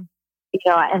and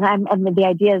the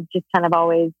ideas just kind of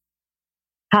always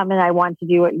come and I want to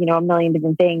do, a million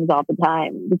different things all the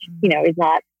time, which,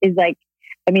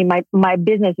 my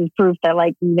business is proof that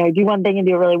like, do one thing and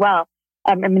do it really well.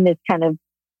 I'm in this kind of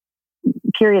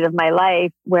period of my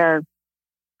life where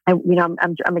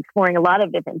I'm exploring a lot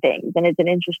of different things and it's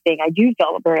I do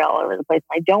feel very all over the place.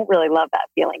 I don't really love that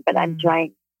feeling, but I'm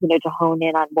trying, to hone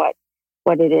in on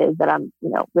what it is that I'm,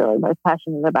 really most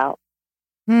passionate about.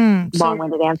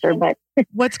 Long-winded answer, but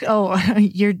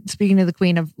you're speaking to the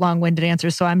queen of long-winded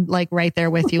answers. So I'm like right there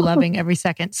with you, loving every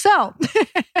second. So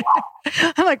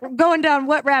I'm like going down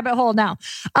what rabbit hole now?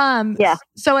 Yeah.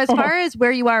 So as far as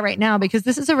where you are right now, because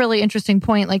this is a really interesting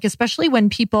point, like, especially when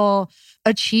people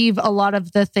achieve a lot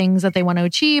of the things that they want to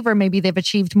achieve, or maybe they've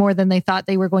achieved more than they thought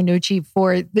they were going to achieve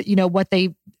for, what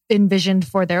they envisioned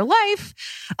for their life.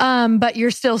 But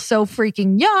you're still so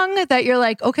freaking young that you're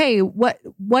like, okay, what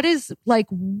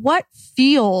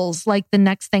feels like the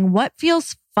next thing? What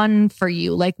feels fun for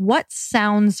you? Like what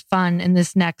sounds fun in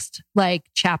this next like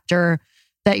chapter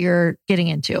that you're getting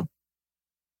into?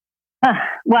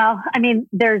 Well, I mean,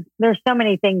 there's so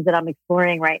many things that I'm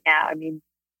exploring right now. I mean,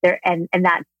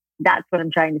 that's what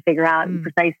I'm trying to figure out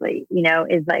precisely,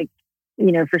 is like,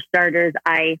 for starters,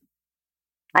 I've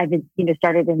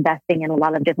started investing in a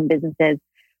lot of different businesses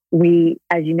we,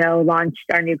 as you know, launched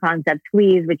our new concept,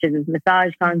 Squeeze, which is this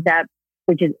massage concept,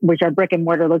 which are brick and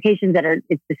mortar locations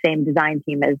it's the same design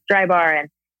team as Drybar and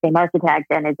same architect,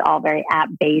 and it's all very app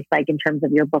based. Like in terms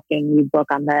of your booking, you book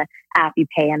on the app, you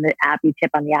pay on the app, you tip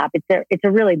on the app. It's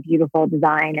a really beautiful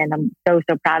design, and I'm so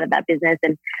proud of that business.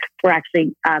 And we're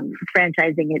actually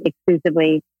franchising it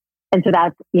exclusively. And so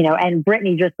that's, and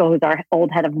Brittany Driscoll, who's our old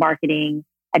head of marketing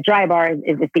at Drybar,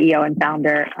 is the CEO and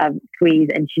founder of Squeeze,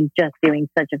 and she's just doing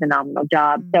such a phenomenal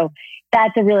job. So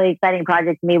that's a really exciting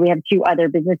project to me. We have 2 other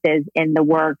businesses in the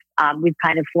works. We've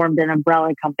kind of formed an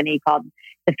umbrella company called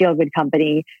the Feel Good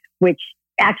Company, which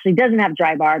actually doesn't have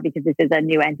Drybar because this is a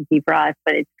new entity for us,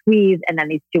 but it's Squeeze, and then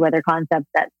these 2 other concepts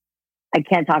that I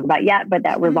can't talk about yet, but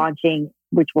that we're launching,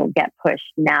 which will get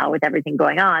pushed now with everything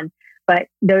going on. But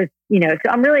those, so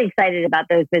I'm really excited about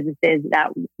those businesses that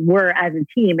we're, as a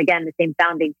team, again, the same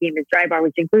founding team as Drybar,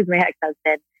 which includes my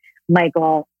ex-husband,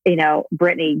 Michael,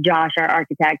 Brittany, Josh, our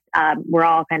architect. We're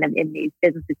all kind of in these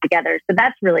businesses together. So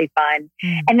that's really fun.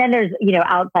 And then there's,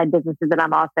 outside businesses that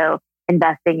I'm also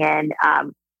investing in.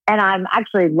 And I'm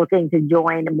actually looking to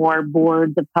join more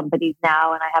boards of companies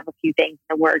now. And I have a few things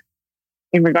in the works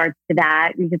in regards to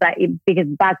that, because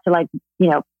back to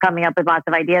coming up with lots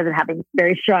of ideas and having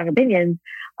very strong opinions,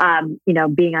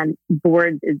 being on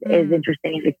boards is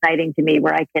interesting and exciting to me,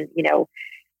 where I can,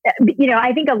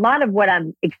 I think a lot of what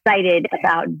I'm excited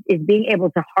about is being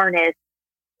able to harness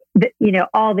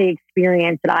all the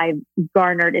experience that I've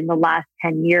garnered in the last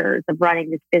 10 years of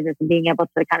running this business and being able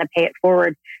to kind of pay it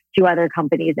forward to other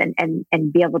companies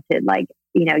and be able to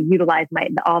utilize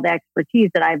all the expertise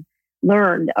that I've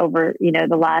learned over,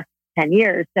 the last 10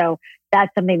 years. So that's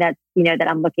something that's, that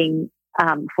I'm looking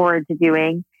forward to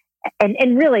doing,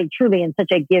 and really truly in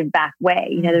such a give back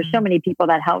way. There's so many people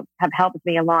that have helped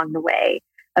me along the way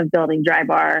of building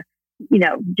Drybar,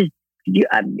 just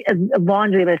a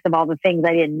laundry list of all the things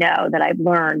I didn't know that I've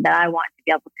learned that I want to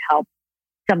be able to help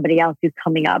somebody else who's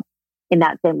coming up in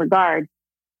that same regard.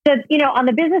 So, on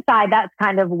the business side, that's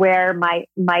kind of where my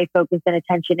focus and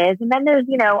attention is. And then there's,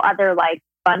 other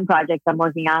fun projects I'm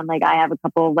working on. I have a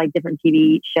couple of different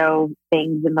TV show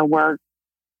things in the works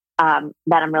that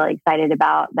I'm really excited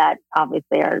about, that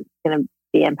obviously are going to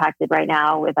be impacted right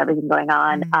now with everything going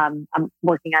on. I'm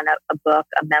working on a book,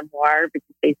 a memoir, which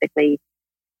is basically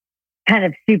kind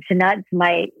of soup to nuts,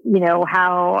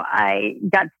 how I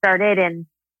got started, and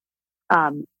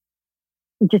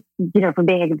just, from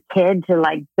being a kid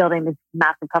to building this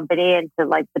massive company, and to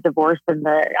the divorce and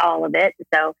all of it.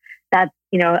 So that's,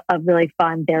 a really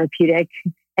fun, therapeutic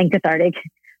and cathartic,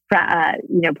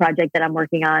 project that I'm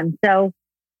working on. So,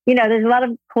 there's a lot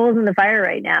of coals in the fire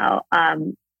right now.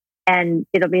 And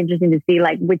it'll be interesting to see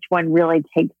which one really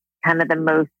takes kind of the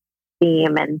most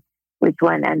steam and which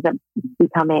one ends up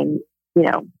becoming,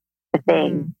 the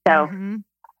thing. So,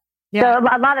 so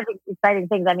a lot of exciting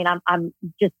things. I mean, I'm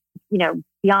just,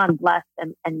 beyond blessed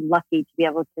and lucky to be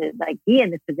able to be in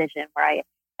this position where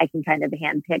I can kind of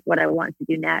handpick what I want to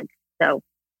do next. So,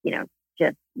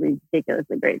 just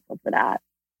ridiculously grateful for that.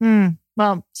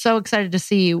 Well, so excited to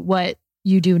see what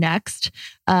you do next,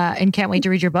 and can't wait to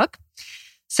read your book.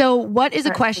 So what is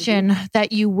a question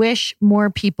that you wish more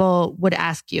people would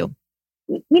ask you?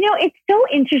 It's so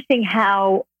interesting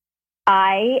how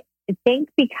I think,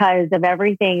 because of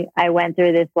everything I went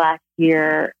through this last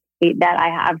year, that I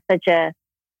have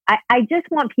I just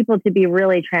want people to be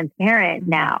really transparent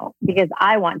now, because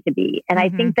I want to be. And I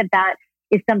think that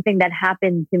is something that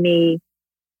happened to me.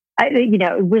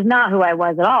 It was not who I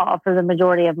was at all for the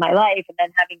majority of my life. And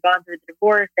then having gone through the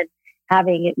divorce and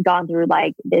having gone through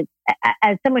this,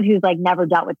 as someone who's never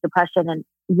dealt with depression, and,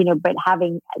 but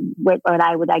having what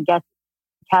I would, I guess,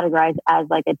 categorize as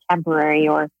a temporary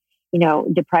or,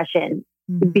 depression,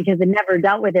 because I never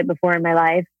dealt with it before in my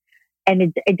life.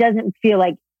 And it doesn't feel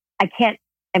like I can't,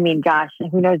 gosh,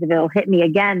 who knows if it'll hit me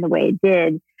again the way it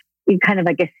did. Kind of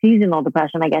a seasonal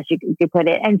depression, I guess you could put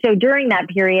it. And so during that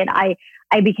period, I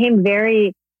became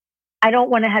very, I don't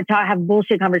want to have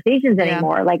bullshit conversations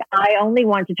anymore. I only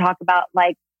want to talk about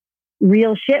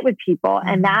real shit with people.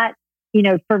 And that,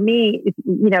 for me,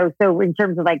 so in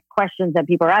terms of questions that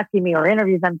people are asking me or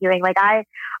interviews I'm doing, I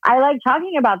like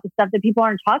talking about the stuff that people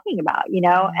aren't talking about,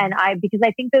 and because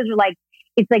I think those are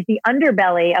it's the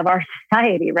underbelly of our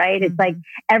society, right? It's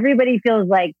everybody feels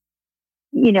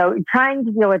trying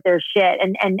to deal with their shit,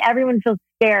 and everyone feels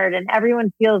scared, and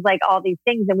everyone feels all these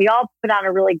things, and we all put on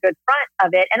a really good front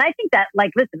of it. And I think that,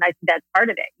 listen, I think that's part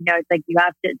of it. It's you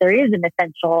have to, there is an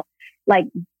essential,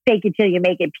 fake it till you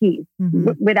make it piece,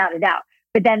 without a doubt.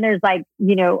 But then there's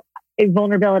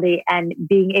vulnerability and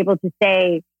being able to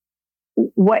say,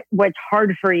 what's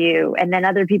hard for you. And then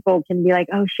other people can be like,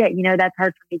 oh shit, that's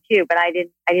hard for me too, but I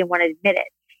didn't want to admit it,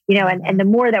 and the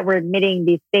more that we're admitting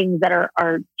these things that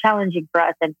are challenging for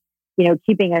us and,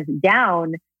 keeping us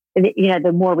down,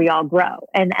 the more we all grow.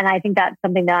 And I think that's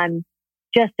something that I'm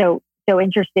just so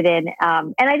interested in.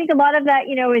 And I think a lot of that,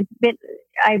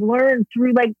 I've learned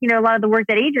through a lot of the work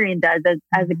that Adrian does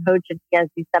as a coach, and he has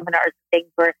these seminars and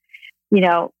things where,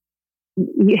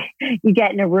 you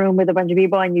get in a room with a bunch of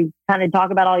people and you kind of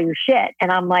talk about all your shit. And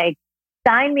I'm like,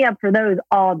 sign me up for those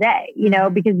all day,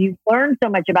 because you learn so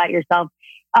much about yourself.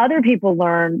 Other people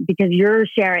learn because you're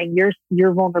sharing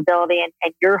your vulnerability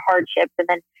and your hardships. And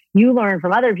then you learn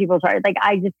from other people's hearts.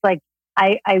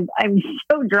 I'm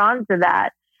so drawn to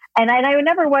that. And I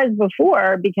never was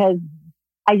before because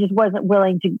I just wasn't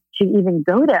willing to even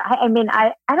go there.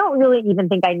 I don't really even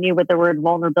think I knew what the word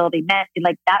vulnerability meant.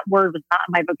 That word was not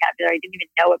in my vocabulary. I didn't even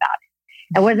know about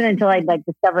it. It wasn't until I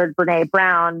discovered Brene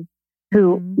Brown,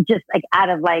 who just out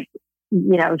of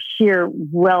sheer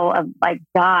will of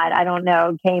God, I don't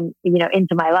know, came,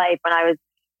 into my life when I was,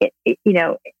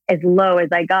 as low as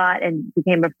I got, and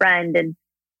became a friend, and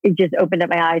it just opened up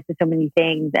my eyes to so many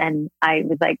things. And I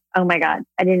was like, oh my God,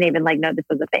 I didn't even know this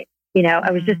was a thing.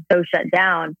 I was just so shut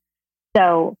down.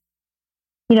 So,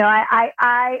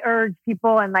 I urge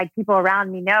people and people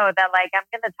around me know that I'm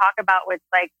going to talk about what's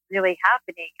really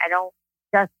happening. I don't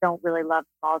really love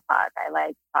small talk. I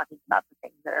like talking about the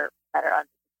things that are under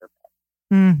the surface.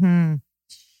 Mm-hmm.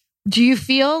 Do you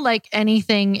feel like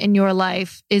anything in your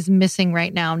life is missing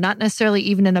right now? Not necessarily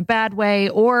even in a bad way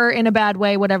or in a bad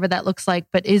way, whatever that looks like,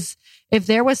 but if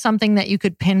there was something that you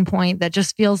could pinpoint that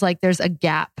just feels like there's a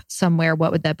gap somewhere,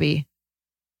 what would that be?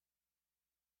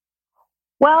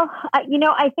 Well,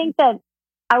 I think that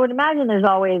I would imagine there's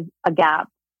always a gap,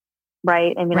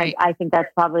 right? Right. I think that's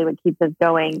probably what keeps us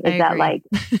going is that right?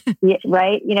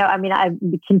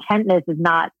 Contentness is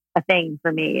not a thing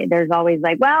for me. There's always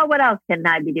well, what else can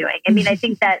I be doing? I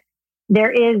think that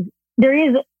there is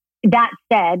that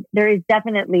said, there is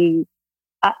definitely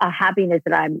a happiness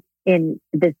that I'm in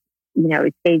this,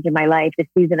 stage of my life, this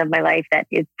season of my life that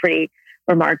is pretty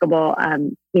remarkable.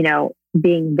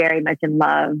 Being very much in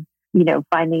love,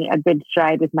 finding a good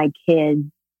stride with my kids.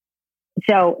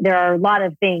 So there are a lot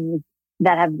of things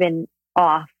that have been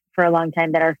off for a long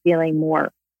time that are feeling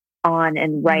more on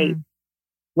and right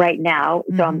now.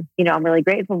 So I'm really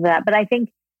grateful for that. But I think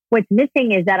what's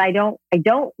missing is that I don't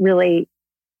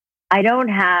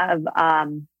have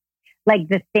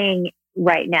the thing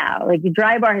right now.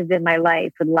 Drybar has been my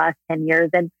life for the last 10 years.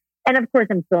 And of course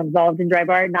I'm still involved in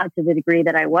Drybar, not to the degree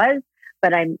that I was,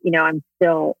 but I'm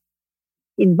still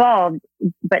involved,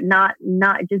 but not in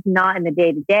the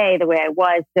day to day the way I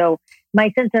was. So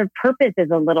my sense of purpose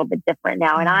is a little bit different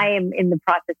now. And I am in the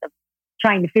process of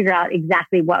trying to figure out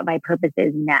exactly what my purpose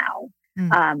is now.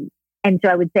 And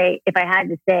so I would say, if I had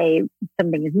to say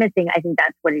something is missing, I think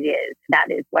that's what it is. That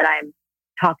is what I'm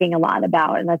talking a lot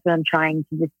about. And that's what I'm trying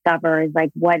to discover is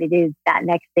what it is, that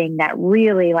next thing that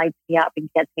really lights me up and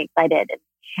gets me excited.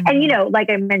 And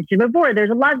like I mentioned before, there's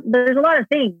a lot of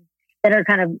things that are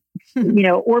kind of,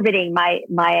 orbiting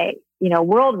my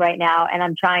world right now. And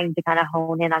I'm trying to kind of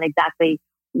hone in on exactly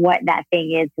what that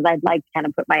thing is, because I'd like to kind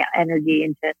of put my energy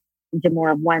into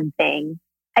more of one thing.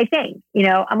 I think,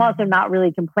 I'm also not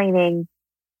really complaining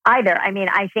either.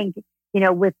 I think,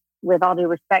 with all due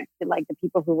respect to the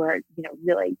people who are,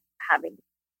 really having,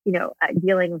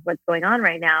 dealing with what's going on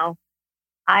right now,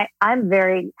 I'm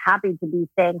very happy to be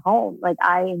staying home.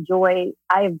 I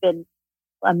have been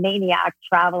a maniac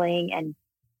traveling and,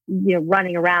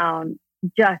 running around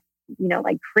just,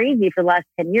 crazy for the last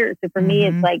 10 years. So for me,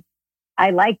 it's I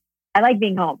like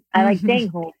being home. I like staying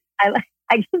home.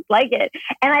 I just like it.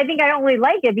 And I think I don't really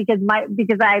like it because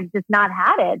I've just not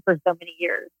had it for so many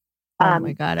years. Oh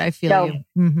my God, I feel you.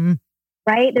 Mm-hmm.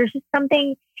 Right? There's just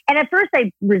something. And at first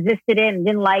I resisted it and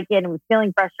didn't like it and was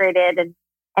feeling frustrated.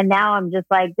 And now I'm just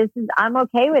I'm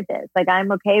okay with this.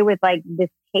 I'm okay with this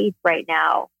pace right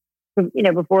now,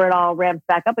 before it all ramps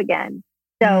back up again.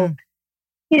 So,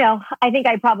 I think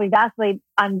I probably vacillate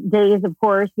on days, of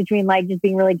course, between just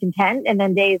being really content and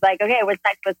then days okay, what's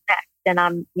next? And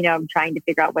I'm trying to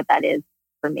figure out what that is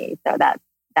for me. So that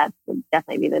would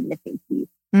definitely be the missing piece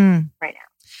right now.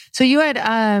 So you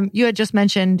had just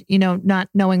mentioned, not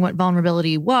knowing what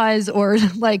vulnerability was or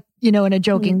in a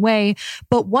joking way,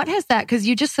 but what has that, cause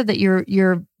you just said that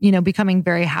you're becoming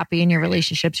very happy in your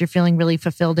relationships. You're feeling really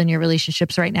fulfilled in your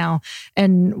relationships right now.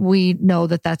 And we know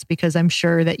that that's because I'm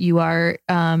sure that you are,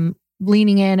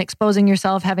 leaning in, exposing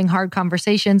yourself, having hard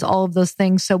conversations, all of those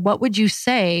things. So what would you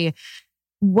say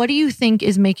what do you think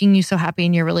is making you so happy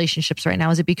in your relationships right now?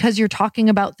 Is it because you're talking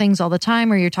about things all the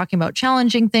time, or you're talking about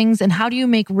challenging things? And how do you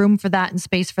make room for that and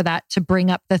space for that to bring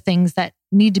up the things that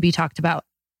need to be talked about?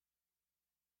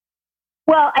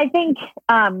 Well, I think,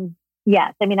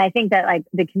 yes. I mean, I think that like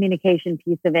the communication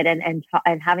piece of it and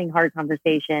having hard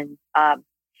conversations,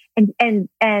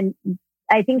 and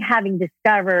I think having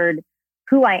discovered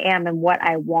who I am and what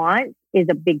I want is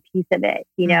a big piece of it.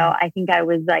 You know, I think I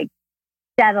was like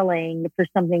settling for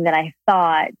something that I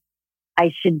thought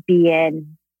I should be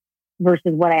in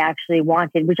versus what I actually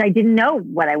wanted, which I didn't know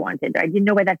what I wanted. I didn't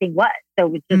know what that thing was. So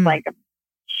it was just like a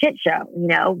shit show, you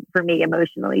know, for me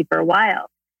emotionally for a while.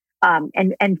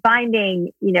 And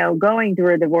finding, you know, going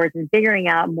through a divorce and figuring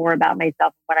out more about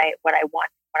myself, what I want,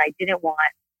 what I didn't want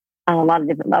on a lot of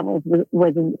different levels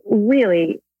was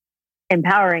really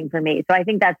empowering for me. So I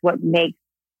think that's what makes,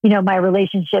 you know, my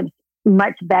relationships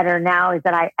much better now, is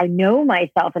that I know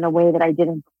myself in a way that I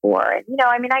didn't before. And, you know,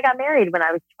 I mean, I got married when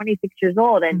I was 26 years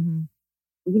old, and,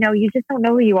 you know, you just don't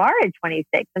know who you are at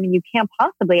 26. I mean, you can't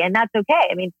possibly, and that's okay.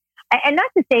 I mean, and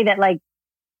not to say that like,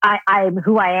 I'm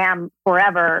who I am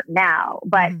forever now,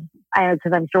 but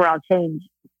because I'm sure I'll change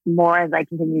more as I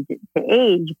continue to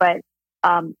age. But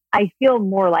I feel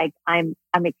more like I'm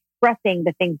expressing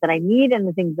the things that I need and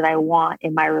the things that I want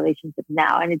in my relationship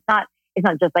now. And it's not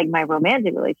just like my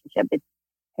romantic relationship.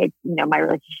 It's you know, my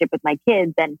relationship with my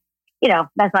kids. And you know,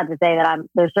 that's not to say that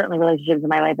there's certainly relationships in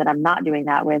my life that I'm not doing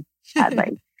that with as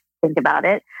I think about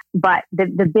it. But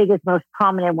the biggest, most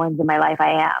prominent ones in my life,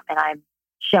 I am, and I'm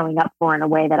showing up for in a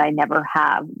way that I never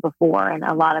have before. And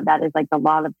a lot of that is like a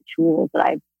lot of the tools that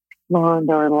I've learned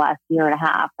over the last year and a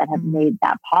half that have made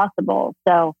that possible.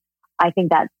 So I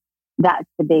think that's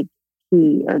the big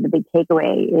key, or the big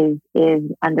takeaway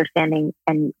is understanding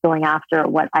and going after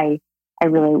what I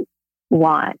really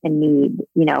want and need,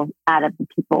 you know, out of the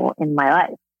people in my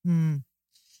life.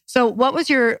 So what was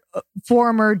your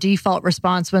former default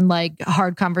response when like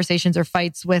hard conversations or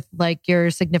fights with like your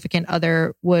significant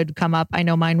other would come up? I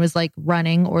know mine was like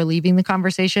running or leaving the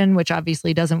conversation, which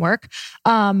obviously doesn't work.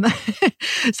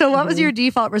 So what was your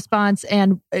default response,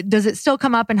 and does it still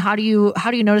come up, and how do you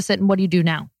notice it, and what do you do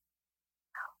now?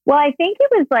 Well, I think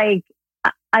it was like,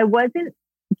 I wasn't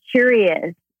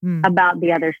curious about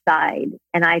the other side.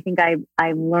 And I think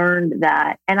I learned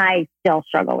that, and I still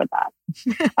struggle with that.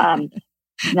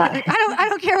 I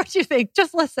don't care what you think.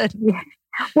 Just listen. Yeah.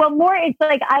 Well, more, it's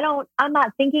like, I'm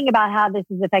not thinking about how this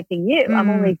is affecting you. I'm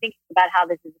only thinking about how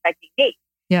this is affecting me.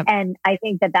 Yep. And I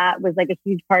think that was like a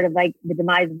huge part of like the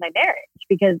demise of my marriage,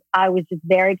 because I was just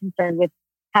very concerned with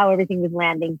how everything was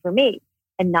landing for me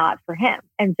and not for him.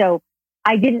 And so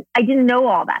I didn't know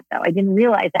all that though. I didn't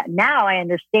realize that. Now I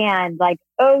understand, like,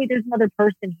 oh, there's another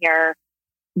person here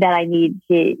that I need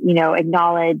to, you know,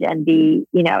 acknowledge and be,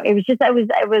 you know, it was just, I was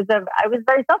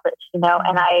very selfish, you know,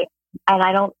 and I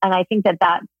think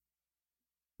that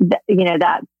you know,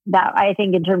 that I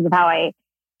think in terms of how I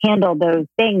handled those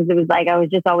things, it was like, I was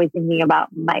just always thinking about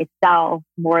myself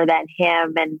more than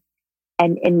him.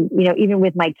 And, you know, even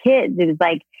with my kids, it was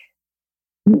like,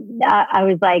 I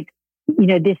was like, you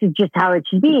know, this is just how it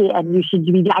should be. And you should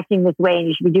be acting this way, and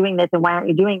you should be doing this. And why aren't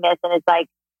you doing this? And it's like,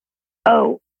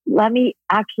 oh, let me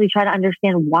actually try to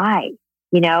understand why,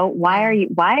 you know, why are you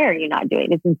not doing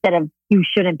this, instead of you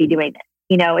shouldn't be doing this?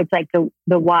 You know, it's like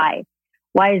the why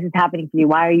is this happening to you?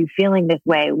 Why are you feeling this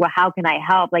way? Well, how can I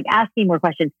help? Like asking more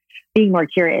questions, being more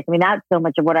curious. I mean, that's so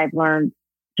much of what I've learned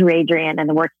through Adrian and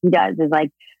the work he does, is like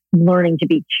learning to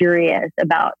be curious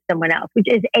about someone else, which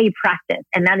is a practice.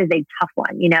 And that is a tough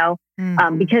one, you know,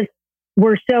 because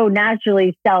we're so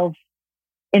naturally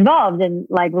involved in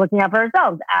like looking out for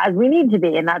ourselves, as we need to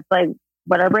be. And that's like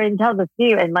what our brain tells us to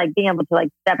do. And like being able to like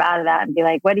step out of that and be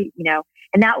like, what do you know?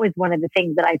 And that was one of the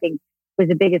things that I think was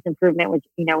the biggest improvement, which,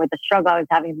 you know, with the struggle I was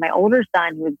having with my older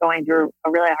son, who was going through a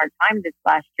really hard time this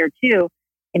last year too,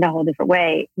 in a whole different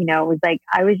way. You know, it was like,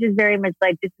 I was just very much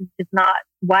like, this is just not,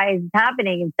 why is this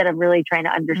happening? Instead of really trying to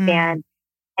understand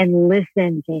and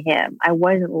listen to him. I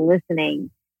wasn't listening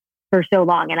for so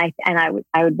long. And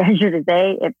I would venture to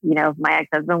say, if, you know, if my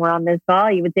ex-husband were on this call,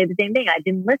 he would say the same thing. I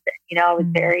didn't listen. You know, I was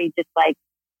very just like,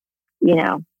 you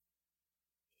know,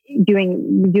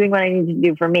 doing what I needed to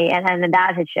do for me. And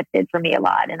that has shifted for me a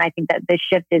lot. And I think that the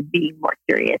shift is being more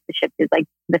curious. The shift is like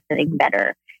listening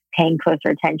better, paying closer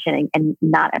attention, and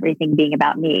not everything being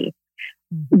about me.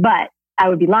 But I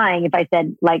would be lying if I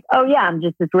said like, oh yeah, I'm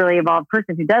just this really evolved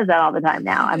person who does that all the time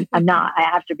now. I'm not. I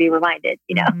have to be reminded,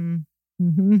 you know?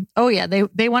 Oh yeah.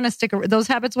 They want to stick, those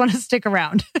habits want to stick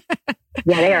around.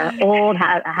 Yeah, they are old,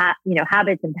 you know,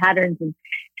 habits and patterns and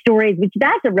stories, which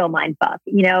that's a real mind fuck.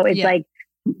 You know, it's like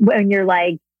when you're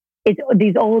like, it's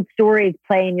these old stories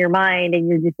play in your mind and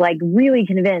you're just like really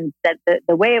convinced that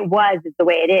the way it was is the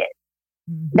way it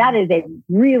is. That is a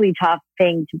really tough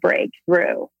thing to break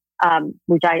through,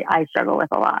 which I struggle with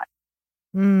a lot.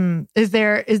 Is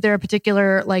there a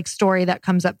particular like story that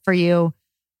comes up for you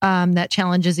that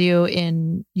challenges you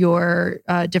in your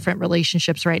different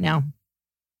relationships right now?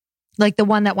 Like the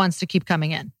one that wants to keep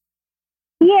coming in?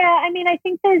 Yeah, I mean, I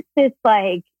think there's this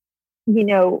like,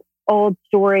 old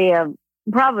story of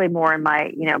probably more in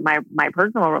my, my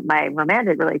personal, my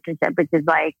romantic relationship, which is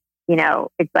like,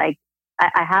 it's like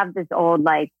I have this old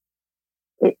like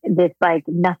this like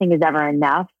nothing is ever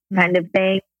enough kind of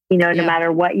thing. No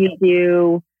matter what you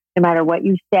do, no matter what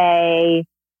you say,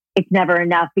 it's never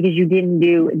enough because you didn't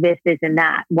do this, this, and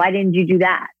that. Why didn't you do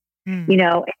that?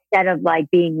 Instead of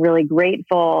like being really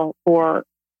grateful for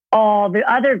all the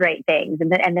other great things.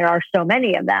 And there are so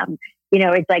many of them,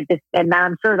 it's like this, and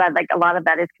I'm sure that like a lot of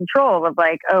that is control of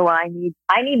like, oh, I need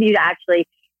you to actually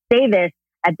say this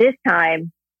at this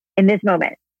time in this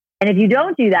moment. And if you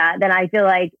don't do that, then I feel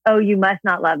like, oh, you must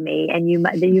not love me and you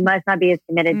must not be as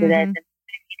committed to this.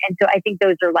 And so I think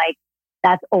those are like,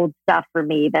 that's old stuff for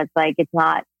me. That's like, it's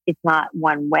not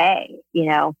one way,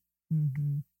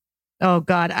 Oh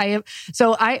God. I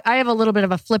have a little bit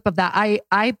of a flip of that.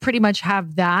 I pretty much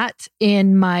have that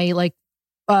in my like,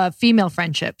 female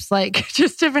friendships, like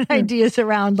just different ideas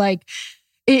around like,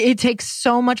 it takes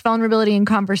so much vulnerability and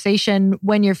conversation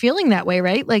when you're feeling that way,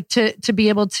 right? Like to be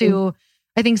able to,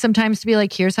 I think sometimes to be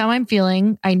like, here's how I'm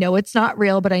feeling. I know it's not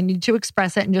real, but I need to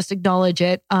express it and just acknowledge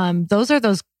it. Those are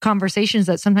those conversations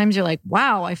that sometimes you're like,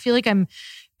 wow, I feel like I'm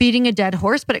beating a dead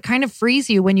horse, but it kind of frees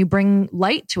you when you bring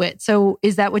light to it. So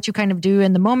is that what you kind of do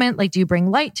in the moment? Like, do you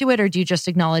bring light to it or do you just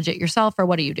acknowledge it yourself or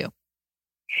what do you do?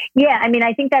 Yeah. I mean,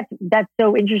 I think that's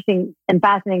so interesting and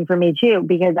fascinating for me too,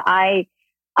 because I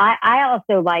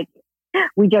also like,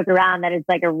 we joke around that it's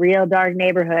like a real dark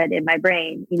neighborhood in my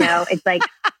brain. It's like,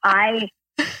 I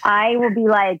will be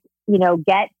like,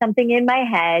 get something in my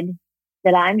head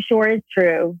that I'm sure is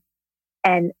true.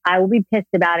 And I will be pissed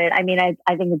about it. I mean, I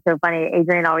think it's so funny.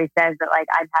 Adrian always says that like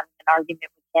I'm having an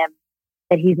argument with him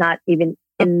that he's not even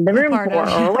in the room for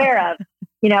or aware of,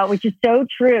 which is so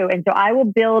true. And so I will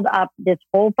build up this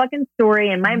whole fucking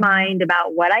story in my mind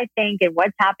about what I think and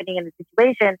what's happening in the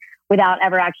situation without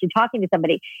ever actually talking to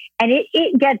somebody. And it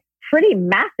gets pretty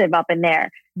massive up in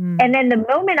there. And then the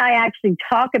moment I actually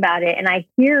talk about it and I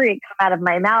hear it come out of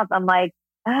my mouth, I'm like,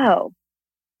 oh,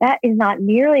 that is not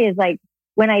nearly as like,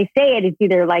 when I say it, it's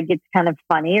either like it's kind of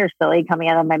funny or silly coming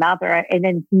out of my mouth, and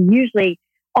then usually,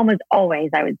 almost always,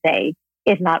 I would say,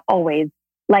 if not always,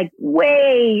 like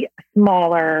way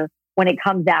smaller when it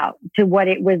comes out to what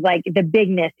it was like the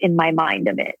bigness in my mind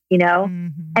of it,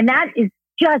 And that is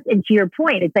just, and to your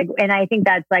point, it's like, and I think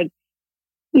that's like,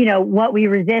 what we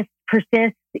resist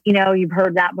persists. You've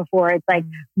heard that before. It's like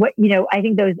what, I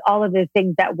think all of those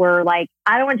things that were like,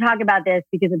 I don't want to talk about this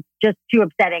because it's just too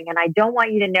upsetting and I don't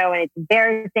want you to know and it's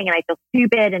embarrassing and I feel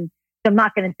stupid and so I'm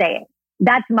not going to say it.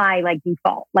 That's my like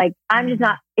default. Like I'm just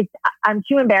not, I'm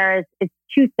too embarrassed. It's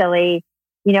too silly,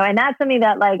 and that's something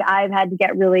that like I've had to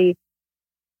get really,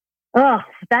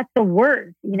 that's the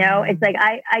worst, It's like,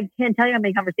 I can't tell you how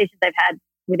many conversations I've had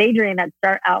with Adrian that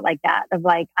start out like that of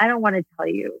like, I don't want to tell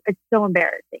you. It's so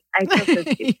embarrassing. I feel so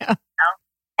stupid.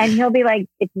 And he'll be like,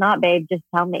 it's not, babe. Just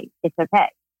tell me. It's okay.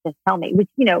 Just tell me. Which,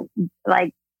 that's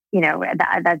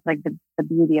like the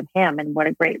beauty of him and what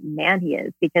a great man he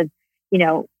is because,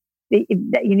 you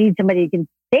need somebody who can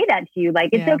say that to you. Like,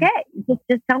 it's okay.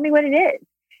 Just tell me what it is.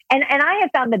 And I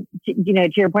have found that,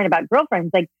 to your point about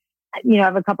girlfriends, like, I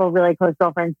have a couple of really close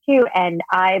girlfriends too. And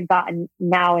I've gotten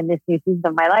now in this new season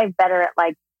of my life better at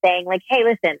like saying like, hey,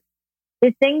 listen,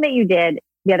 this thing that you did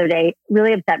the other day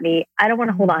really upset me. I don't want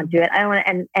to hold on to it. I don't want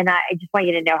to, and I just want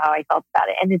you to know how I felt about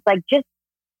it. And it's like, just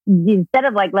instead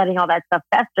of like letting all that stuff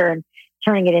fester and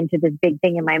turning it into this big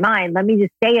thing in my mind, let me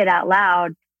just say it out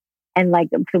loud and like,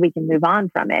 so we can move on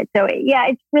from it. So yeah,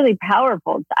 it's really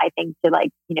powerful, I think, to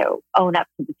like, own up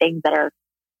to the things that are,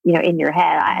 in your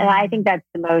head. And I think that's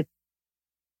the most,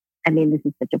 I mean, this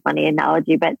is such a funny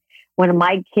analogy, but when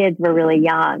my kids were really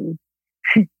young,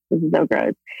 this is so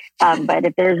gross. But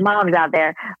if there's moms out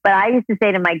there, but I used to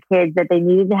say to my kids that they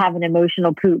needed to have an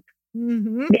emotional poop.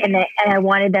 And I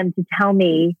wanted them to tell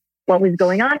me what was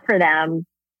going on for them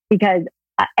because,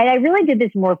 and I really did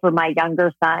this more for my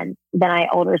younger son than my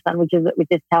older son, which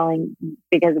is telling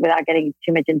because without getting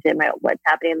too much into what's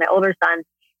happening in my older son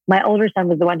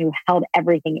was the one who held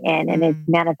everything in and it's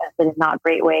manifested in not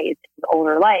great ways in his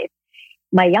older life.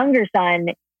 My younger son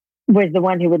was the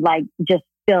one who would like just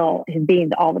spill his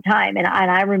beans all the time. And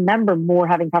I remember more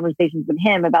having conversations with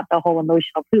him about the whole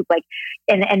emotional poop. Like,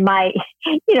 and my,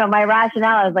 my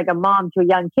rationale as like a mom to a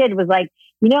young kid was like,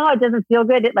 how it doesn't feel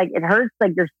good. It hurts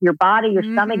like your body, your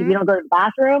stomach, if you don't go to the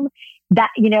bathroom. That,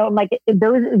 like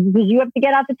those, because you have to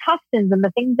get out the toxins and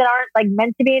the things that aren't like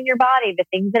meant to be in your body, the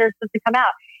things that are supposed to come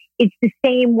out. It's the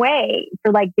same way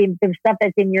for like the stuff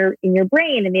that's in your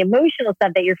brain and the emotional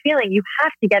stuff that you're feeling. You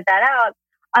have to get that out.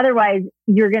 Otherwise,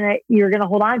 you're gonna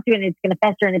hold on to it, and it's gonna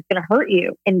fester, and it's gonna hurt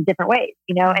you in different ways.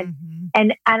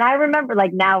 And I remember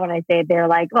like now when I say it, they're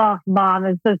like, "Oh, Mom,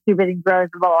 it's so stupid and gross,"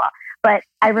 blah, blah. But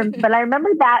I remember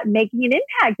that making an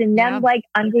impact and them like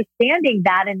understanding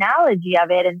that analogy of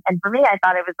it. And for me, I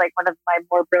thought it was like one of my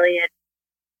more brilliant,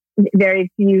 very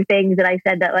few things that I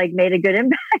said that like made a good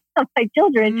impact on my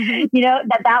children,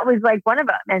 that was like one of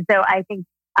them. And so I think,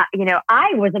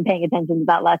 I wasn't paying attention to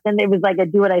that lesson. It was like a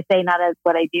do what I say, not as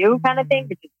what I do kind of thing,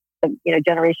 which is,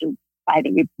 generation I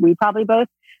think we probably both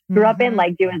grew up in,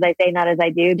 like do as I say, not as I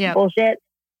do bullshit.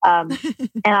 And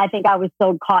I think I was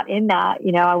so caught in that,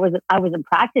 I wasn't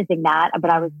practicing that, but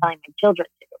I was telling my children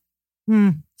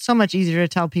to. So much easier to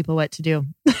tell people what to do.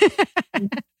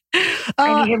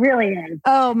 I mean, it really is.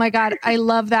 Oh my God. I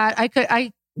love that.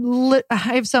 I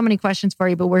have so many questions for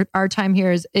you, but our time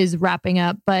here is wrapping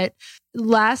up. But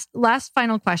last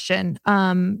final question.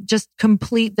 Just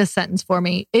complete this sentence for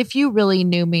me. If you really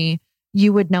knew me,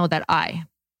 you would know that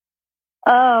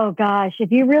Oh gosh,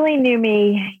 if you really knew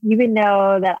me, you would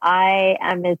know that I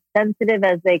am as sensitive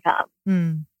as they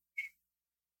come.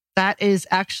 That is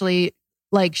actually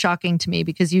like shocking to me,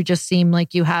 because you just seem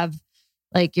like you have,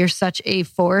 like you're such a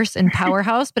force and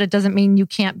powerhouse, but it doesn't mean you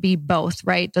can't be both,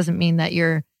 right? Doesn't mean that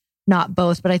you're not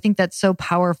both. But I think that's so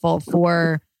powerful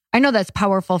I know that's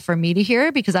powerful for me to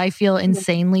hear, because I feel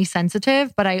insanely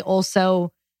sensitive, but I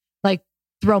also like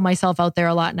throw myself out there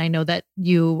a lot. And I know that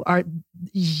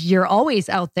you're always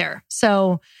out there.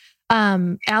 So,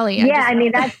 Allie. I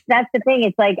mean, that's the thing.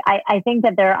 It's like, I think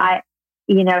that I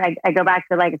go back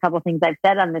to like a couple of things I've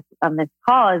said on this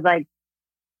call is like,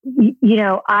 there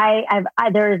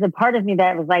is a part of me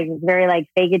that was like, it's very like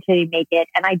fake it till you make it.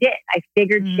 And I did, I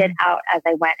figured shit out as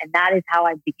I went. And that is how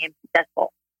I became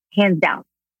successful, hands down.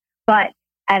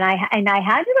 And I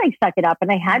had to like suck it up,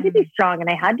 and I had to be strong, and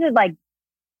I had to like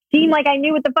seem like I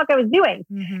knew what the fuck I was doing.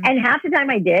 And half the time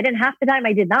I did, and half the time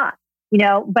I did not,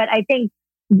 but I think,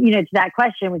 to that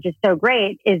question, which is so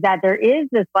great, is that there is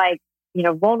this like,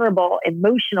 vulnerable,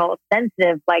 emotional,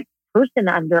 sensitive, like person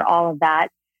under all of that,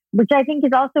 which I think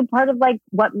is also part of like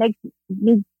what makes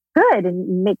me good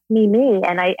and makes me me.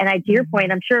 And I, to your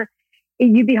point, I'm sure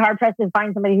you'd be hard pressed to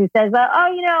find somebody who says, like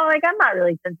I'm not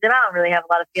really sensitive. I don't really have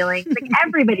a lot of feelings. Like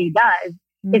everybody does.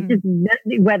 It's just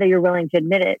whether you're willing to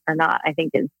admit it or not, I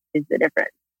think is the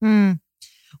difference.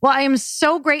 Well, I am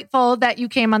so grateful that you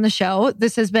came on the show.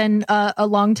 This has been a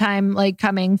long time like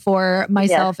coming for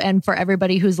myself and for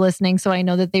everybody who's listening. So I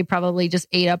know that they probably just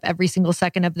ate up every single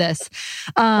second of this.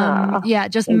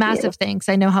 Just massive thanks.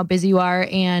 I know how busy you are,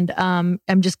 and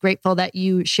I'm just grateful that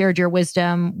you shared your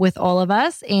wisdom with all of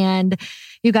us. And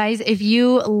you guys, if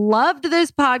you loved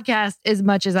this podcast as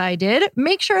much as I did,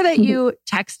 make sure that you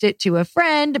text it to a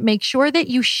friend. Make sure that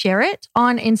you share it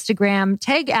on Instagram.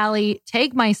 Tag Allie,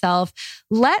 tag myself.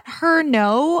 Let her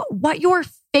know what your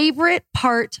favorite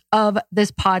part of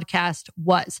this podcast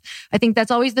was. I think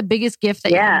that's always the biggest gift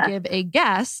that you can give a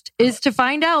guest, is to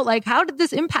find out, like, how did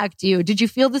this impact you? Did you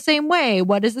feel the same way?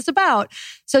 What is this about?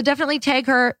 So definitely tag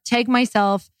her, tag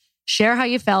myself, share how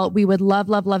you felt. We would love,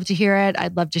 love, love to hear it.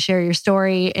 I'd love to share your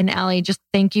story. And Allie, just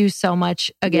thank you so much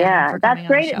again. Yeah, that's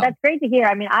great. That's great to hear.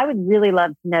 I mean, I would really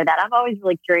love to know that. I'm always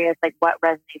really curious, like what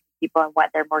resonates with people and what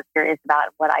they're more curious about,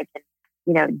 and what I can,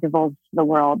 divulge to the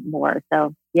world more.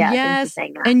 So yes.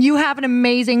 And you have an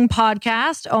amazing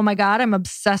podcast. Oh my God, I'm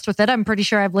obsessed with it. I'm pretty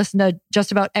sure I've listened to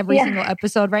just about every single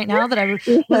episode right now that I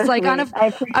was like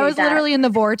I was literally in the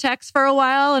vortex for a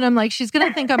while, and I'm like, she's going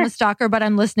to think I'm a stalker, but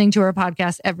I'm listening to her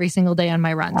podcast every single day on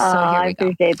my runs. So here we go. I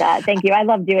appreciate that. Thank you. I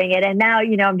love doing it. And now,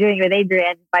 I'm doing it with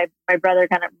Adrian. My brother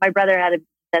had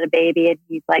a baby, and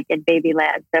he's like in baby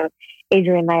land. So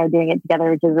Adrian and I are doing it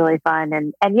together, which is really fun.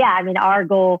 And I mean, our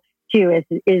goal too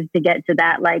is to get to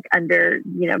that like under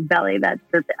belly, that's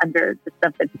under the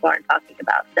stuff that people aren't talking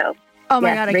about. So oh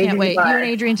my God, I can't wait. You and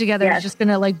Adrian together is just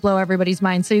gonna like blow everybody's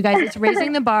mind. So you guys, it's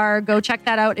Raising the Bar. Go check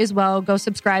that out as well. Go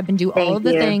subscribe and do all of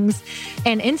the things.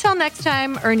 And until next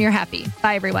time, earn your happy.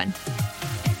 Bye everyone.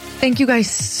 Thank you guys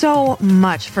so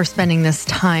much for spending this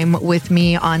time with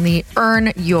me on the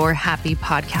Earn Your Happy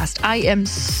podcast. I am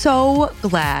so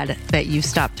glad that you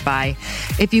stopped by.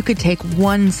 If you could take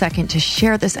 1 second to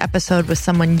share this episode with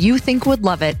someone you think would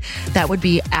love it, that would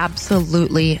be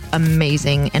absolutely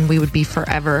amazing, and we would be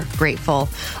forever grateful.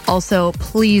 Also,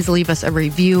 please leave us a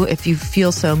review if you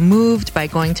feel so moved by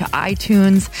going to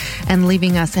iTunes and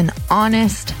leaving us an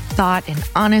honest thought, an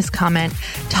honest comment.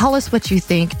 Tell us what you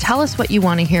think. Tell us what you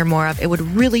want to hear more of. It would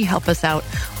really help us out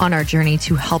on our journey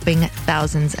to helping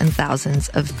thousands and thousands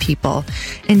of people.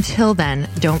 Until then,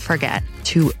 don't forget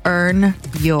to earn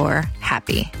your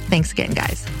happy. Thanks again,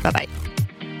 guys. Bye-bye.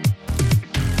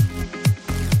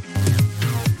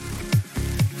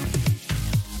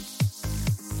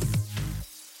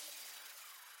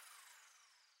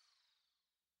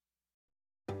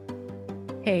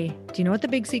 Hey, do you know what the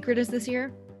big secret is this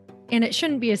year? And it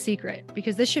shouldn't be a secret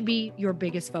because this should be your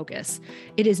biggest focus.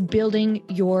 It is building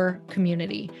your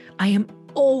community. I am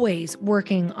always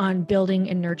working on building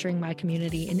and nurturing my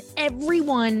community, and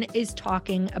everyone is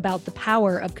talking about the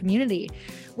power of community.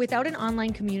 Without an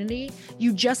online community,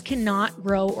 you just cannot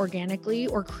grow organically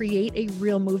or create a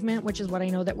real movement, which is what I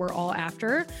know that we're all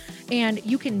after. And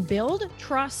you can build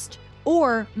trust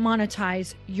or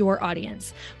monetize your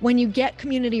audience. When you get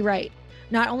community right,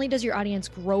 not only does your audience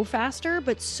grow faster,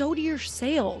 but so do your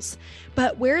sales.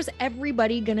 But where's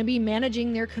everybody going to be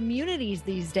managing their communities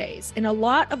these days? And a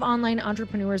lot of online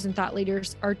entrepreneurs and thought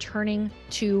leaders are turning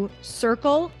to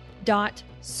Circle.so.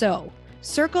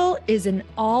 Circle is an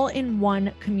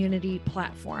all-in-one community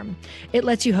platform. It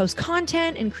lets you host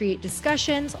content and create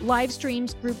discussions, live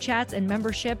streams, group chats, and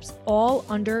memberships all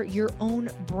under your own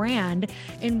brand.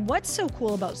 And what's so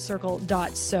cool about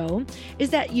Circle.so is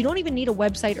that you don't even need a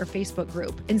website or Facebook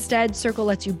group. Instead, Circle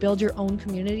lets you build your own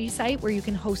community site where you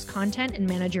can host content and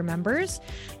manage your members.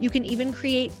 You can even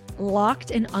create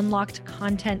locked and unlocked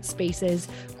content spaces,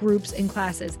 groups, and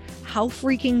classes. How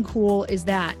freaking cool is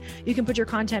that? You can put your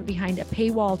content behind a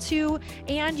paywall too,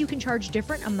 and you can charge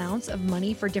different amounts of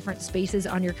money for different spaces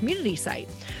on your community site.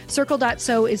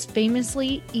 Circle.so is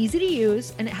famously easy to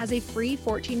use, and it has a free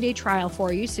 14-day trial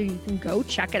for you, so you can go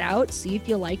check it out, see if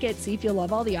you like it, see if you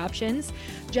love all the options.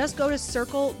 Just go to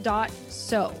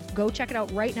Circle.so. Go check it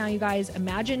out right now, you guys.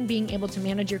 Imagine being able to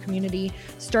manage your community,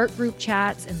 start group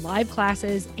chats and live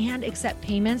classes, and accept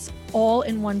payments all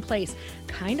in one place.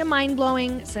 Kind of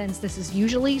mind-blowing since this is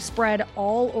usually spread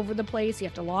all over the place. You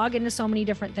have to log into so many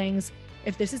different things.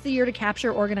 If this is the year to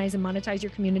capture, organize, and monetize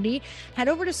your community, head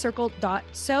over to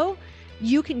Circle.so.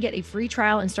 You can get a free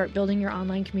trial and start building your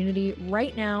online community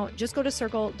right now. Just go to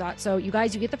Circle.so. You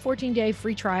guys, you get the 14-day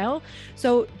free trial.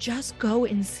 So just go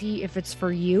and see if it's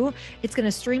for you. It's going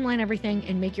to streamline everything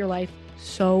and make your life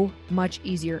so much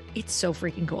easier. It's so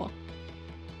freaking cool.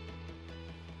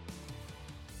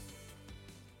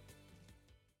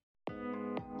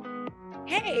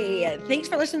 Hey, thanks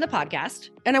for listening to the podcast.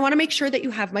 And I want to make sure that you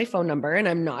have my phone number, and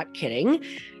I'm not kidding.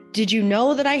 Did you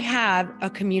know that I have a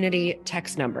community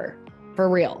text number? For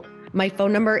real. My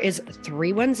phone number is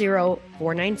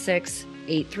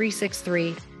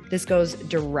 310-496-8363. This goes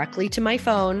directly to my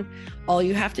phone. All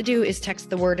you have to do is text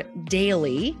the word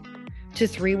daily to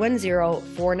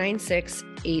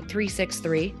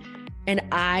 310-496-8363. And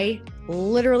I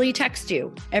literally text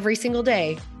you every single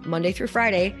day, Monday through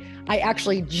Friday. I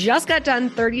actually just got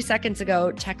done 30 seconds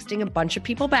ago texting a bunch of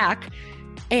people back,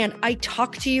 and I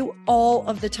talk to you all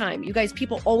of the time. You guys,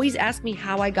 people always ask me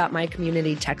how I got my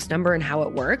community text number and how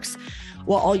it works.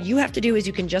 Well, all you have to do is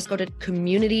you can just go to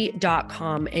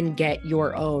community.com and get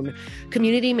your own.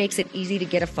 Community makes it easy to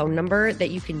get a phone number that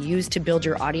you can use to build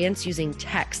your audience using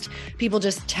text. People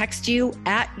just text you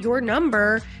at your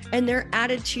number and they're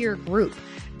added to your group.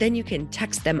 Then you can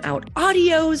text them out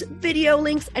audios, video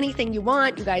links, anything you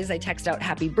want. You guys, I text out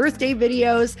happy birthday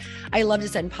videos. I love to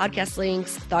send podcast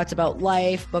links, thoughts about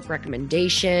life, book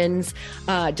recommendations,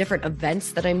 different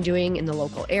events that I'm doing in the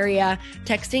local area.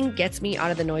 Texting gets me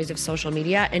out of the noise of social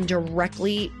media and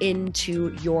directly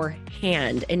into your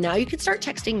hand. And now you can start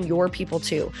texting your people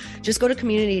too. Just go to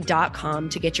community.com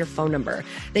to get your phone number.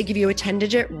 They give you a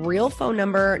 10-digit real phone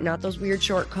number, not those weird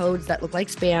short codes that look like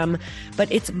spam, but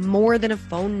it's more than a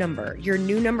phone number. Your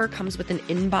new number comes with an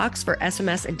inbox for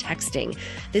SMS and texting.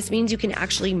 This means you can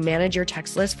actually manage your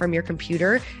text list from your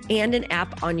computer and an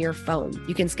app on your phone.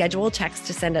 You can schedule text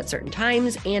to send at certain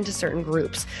times and to certain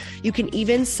groups. You can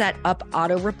even set up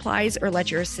auto replies or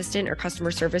let your assistant or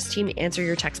customer service team answer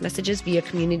your text messages via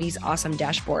Community's awesome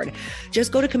dashboard.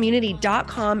 Just go to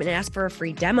community.com and ask for a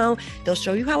free demo. They'll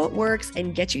show you how it works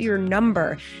and get you your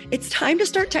number. It's time to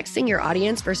start texting your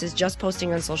audience versus just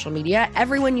posting on social media.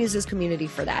 Everyone uses Community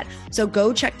for for that. So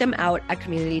go check them out at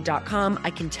community.com. I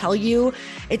can tell you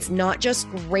it's not just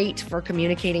great for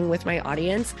communicating with my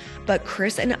audience, but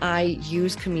Chris and I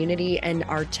use Community and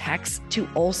our texts to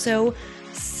also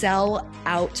sell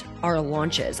out our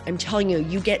launches. I'm telling you,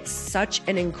 you get such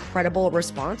an incredible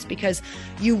response because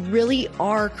you really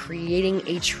are creating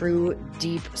a true,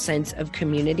 deep sense of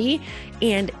community.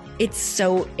 And it's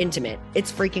so intimate.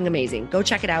 It's freaking amazing. Go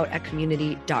check it out at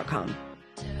community.com.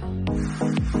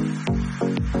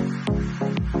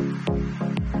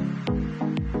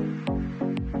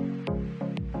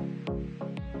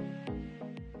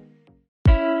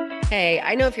 Hey,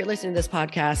 I know if you're listening to this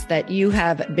podcast that you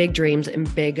have big dreams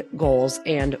and big goals.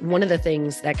 And one of the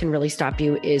things that can really stop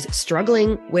you is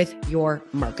struggling with your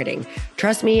marketing.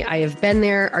 Trust me, I have been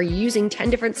there. Are you using 10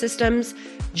 different systems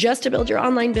just to build your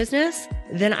online business?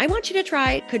 Then I want you to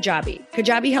try Kajabi.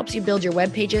 Kajabi helps you build your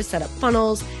web pages, set up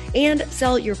funnels, and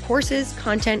sell your courses,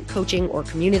 content, coaching, or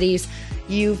communities.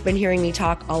 You've been hearing me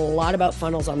talk a lot about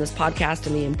funnels on this podcast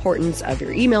and the importance of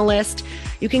your email list.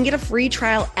 You can get a free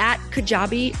trial at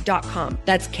kajabi.com.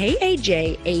 That's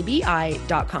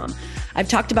Kajabi.com. I've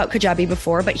talked about Kajabi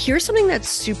before, but here's something that's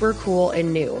super cool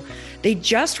and new. They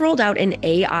just rolled out an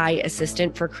AI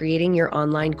assistant for creating your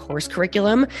online course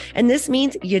curriculum. And this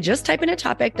means you just type in a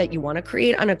topic that you want to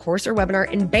create on a course or webinar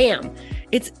and bam,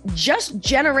 it just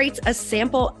generates a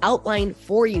sample outline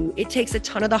for you. It takes a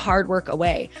ton of the hard work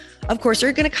away. Of course,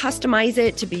 you're going to customize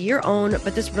it to be your own,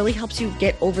 but this really helps you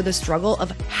get over the struggle of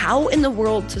how in the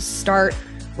world to start,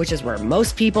 which is where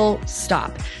most people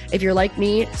stop. If you're like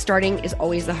me, starting is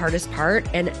always the hardest part,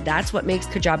 and that's what makes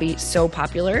Kajabi so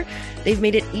popular. They've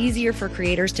made it easier for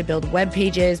creators to build web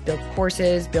pages, build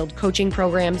courses, build coaching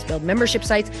programs, build membership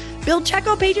sites, build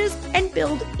checkout pages, and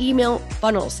build email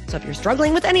funnels. So if you're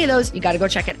struggling with any of those, you got to go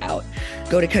check it out.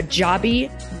 Go to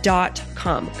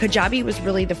Kajabi.com. Kajabi was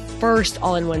really the first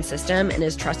all-in-one system and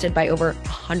is trusted by over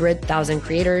 100,000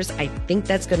 creators. I think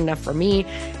that's good enough for me.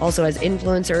 Also as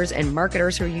influencers and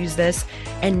marketers who use this.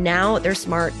 And now their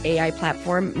smart AI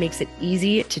platform makes it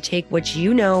easy to take what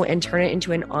you know and turn it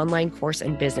into an online course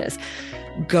and business.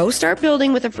 Go start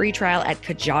building with a free trial at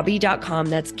Kajabi.com.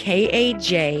 That's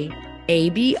Kajabi.com.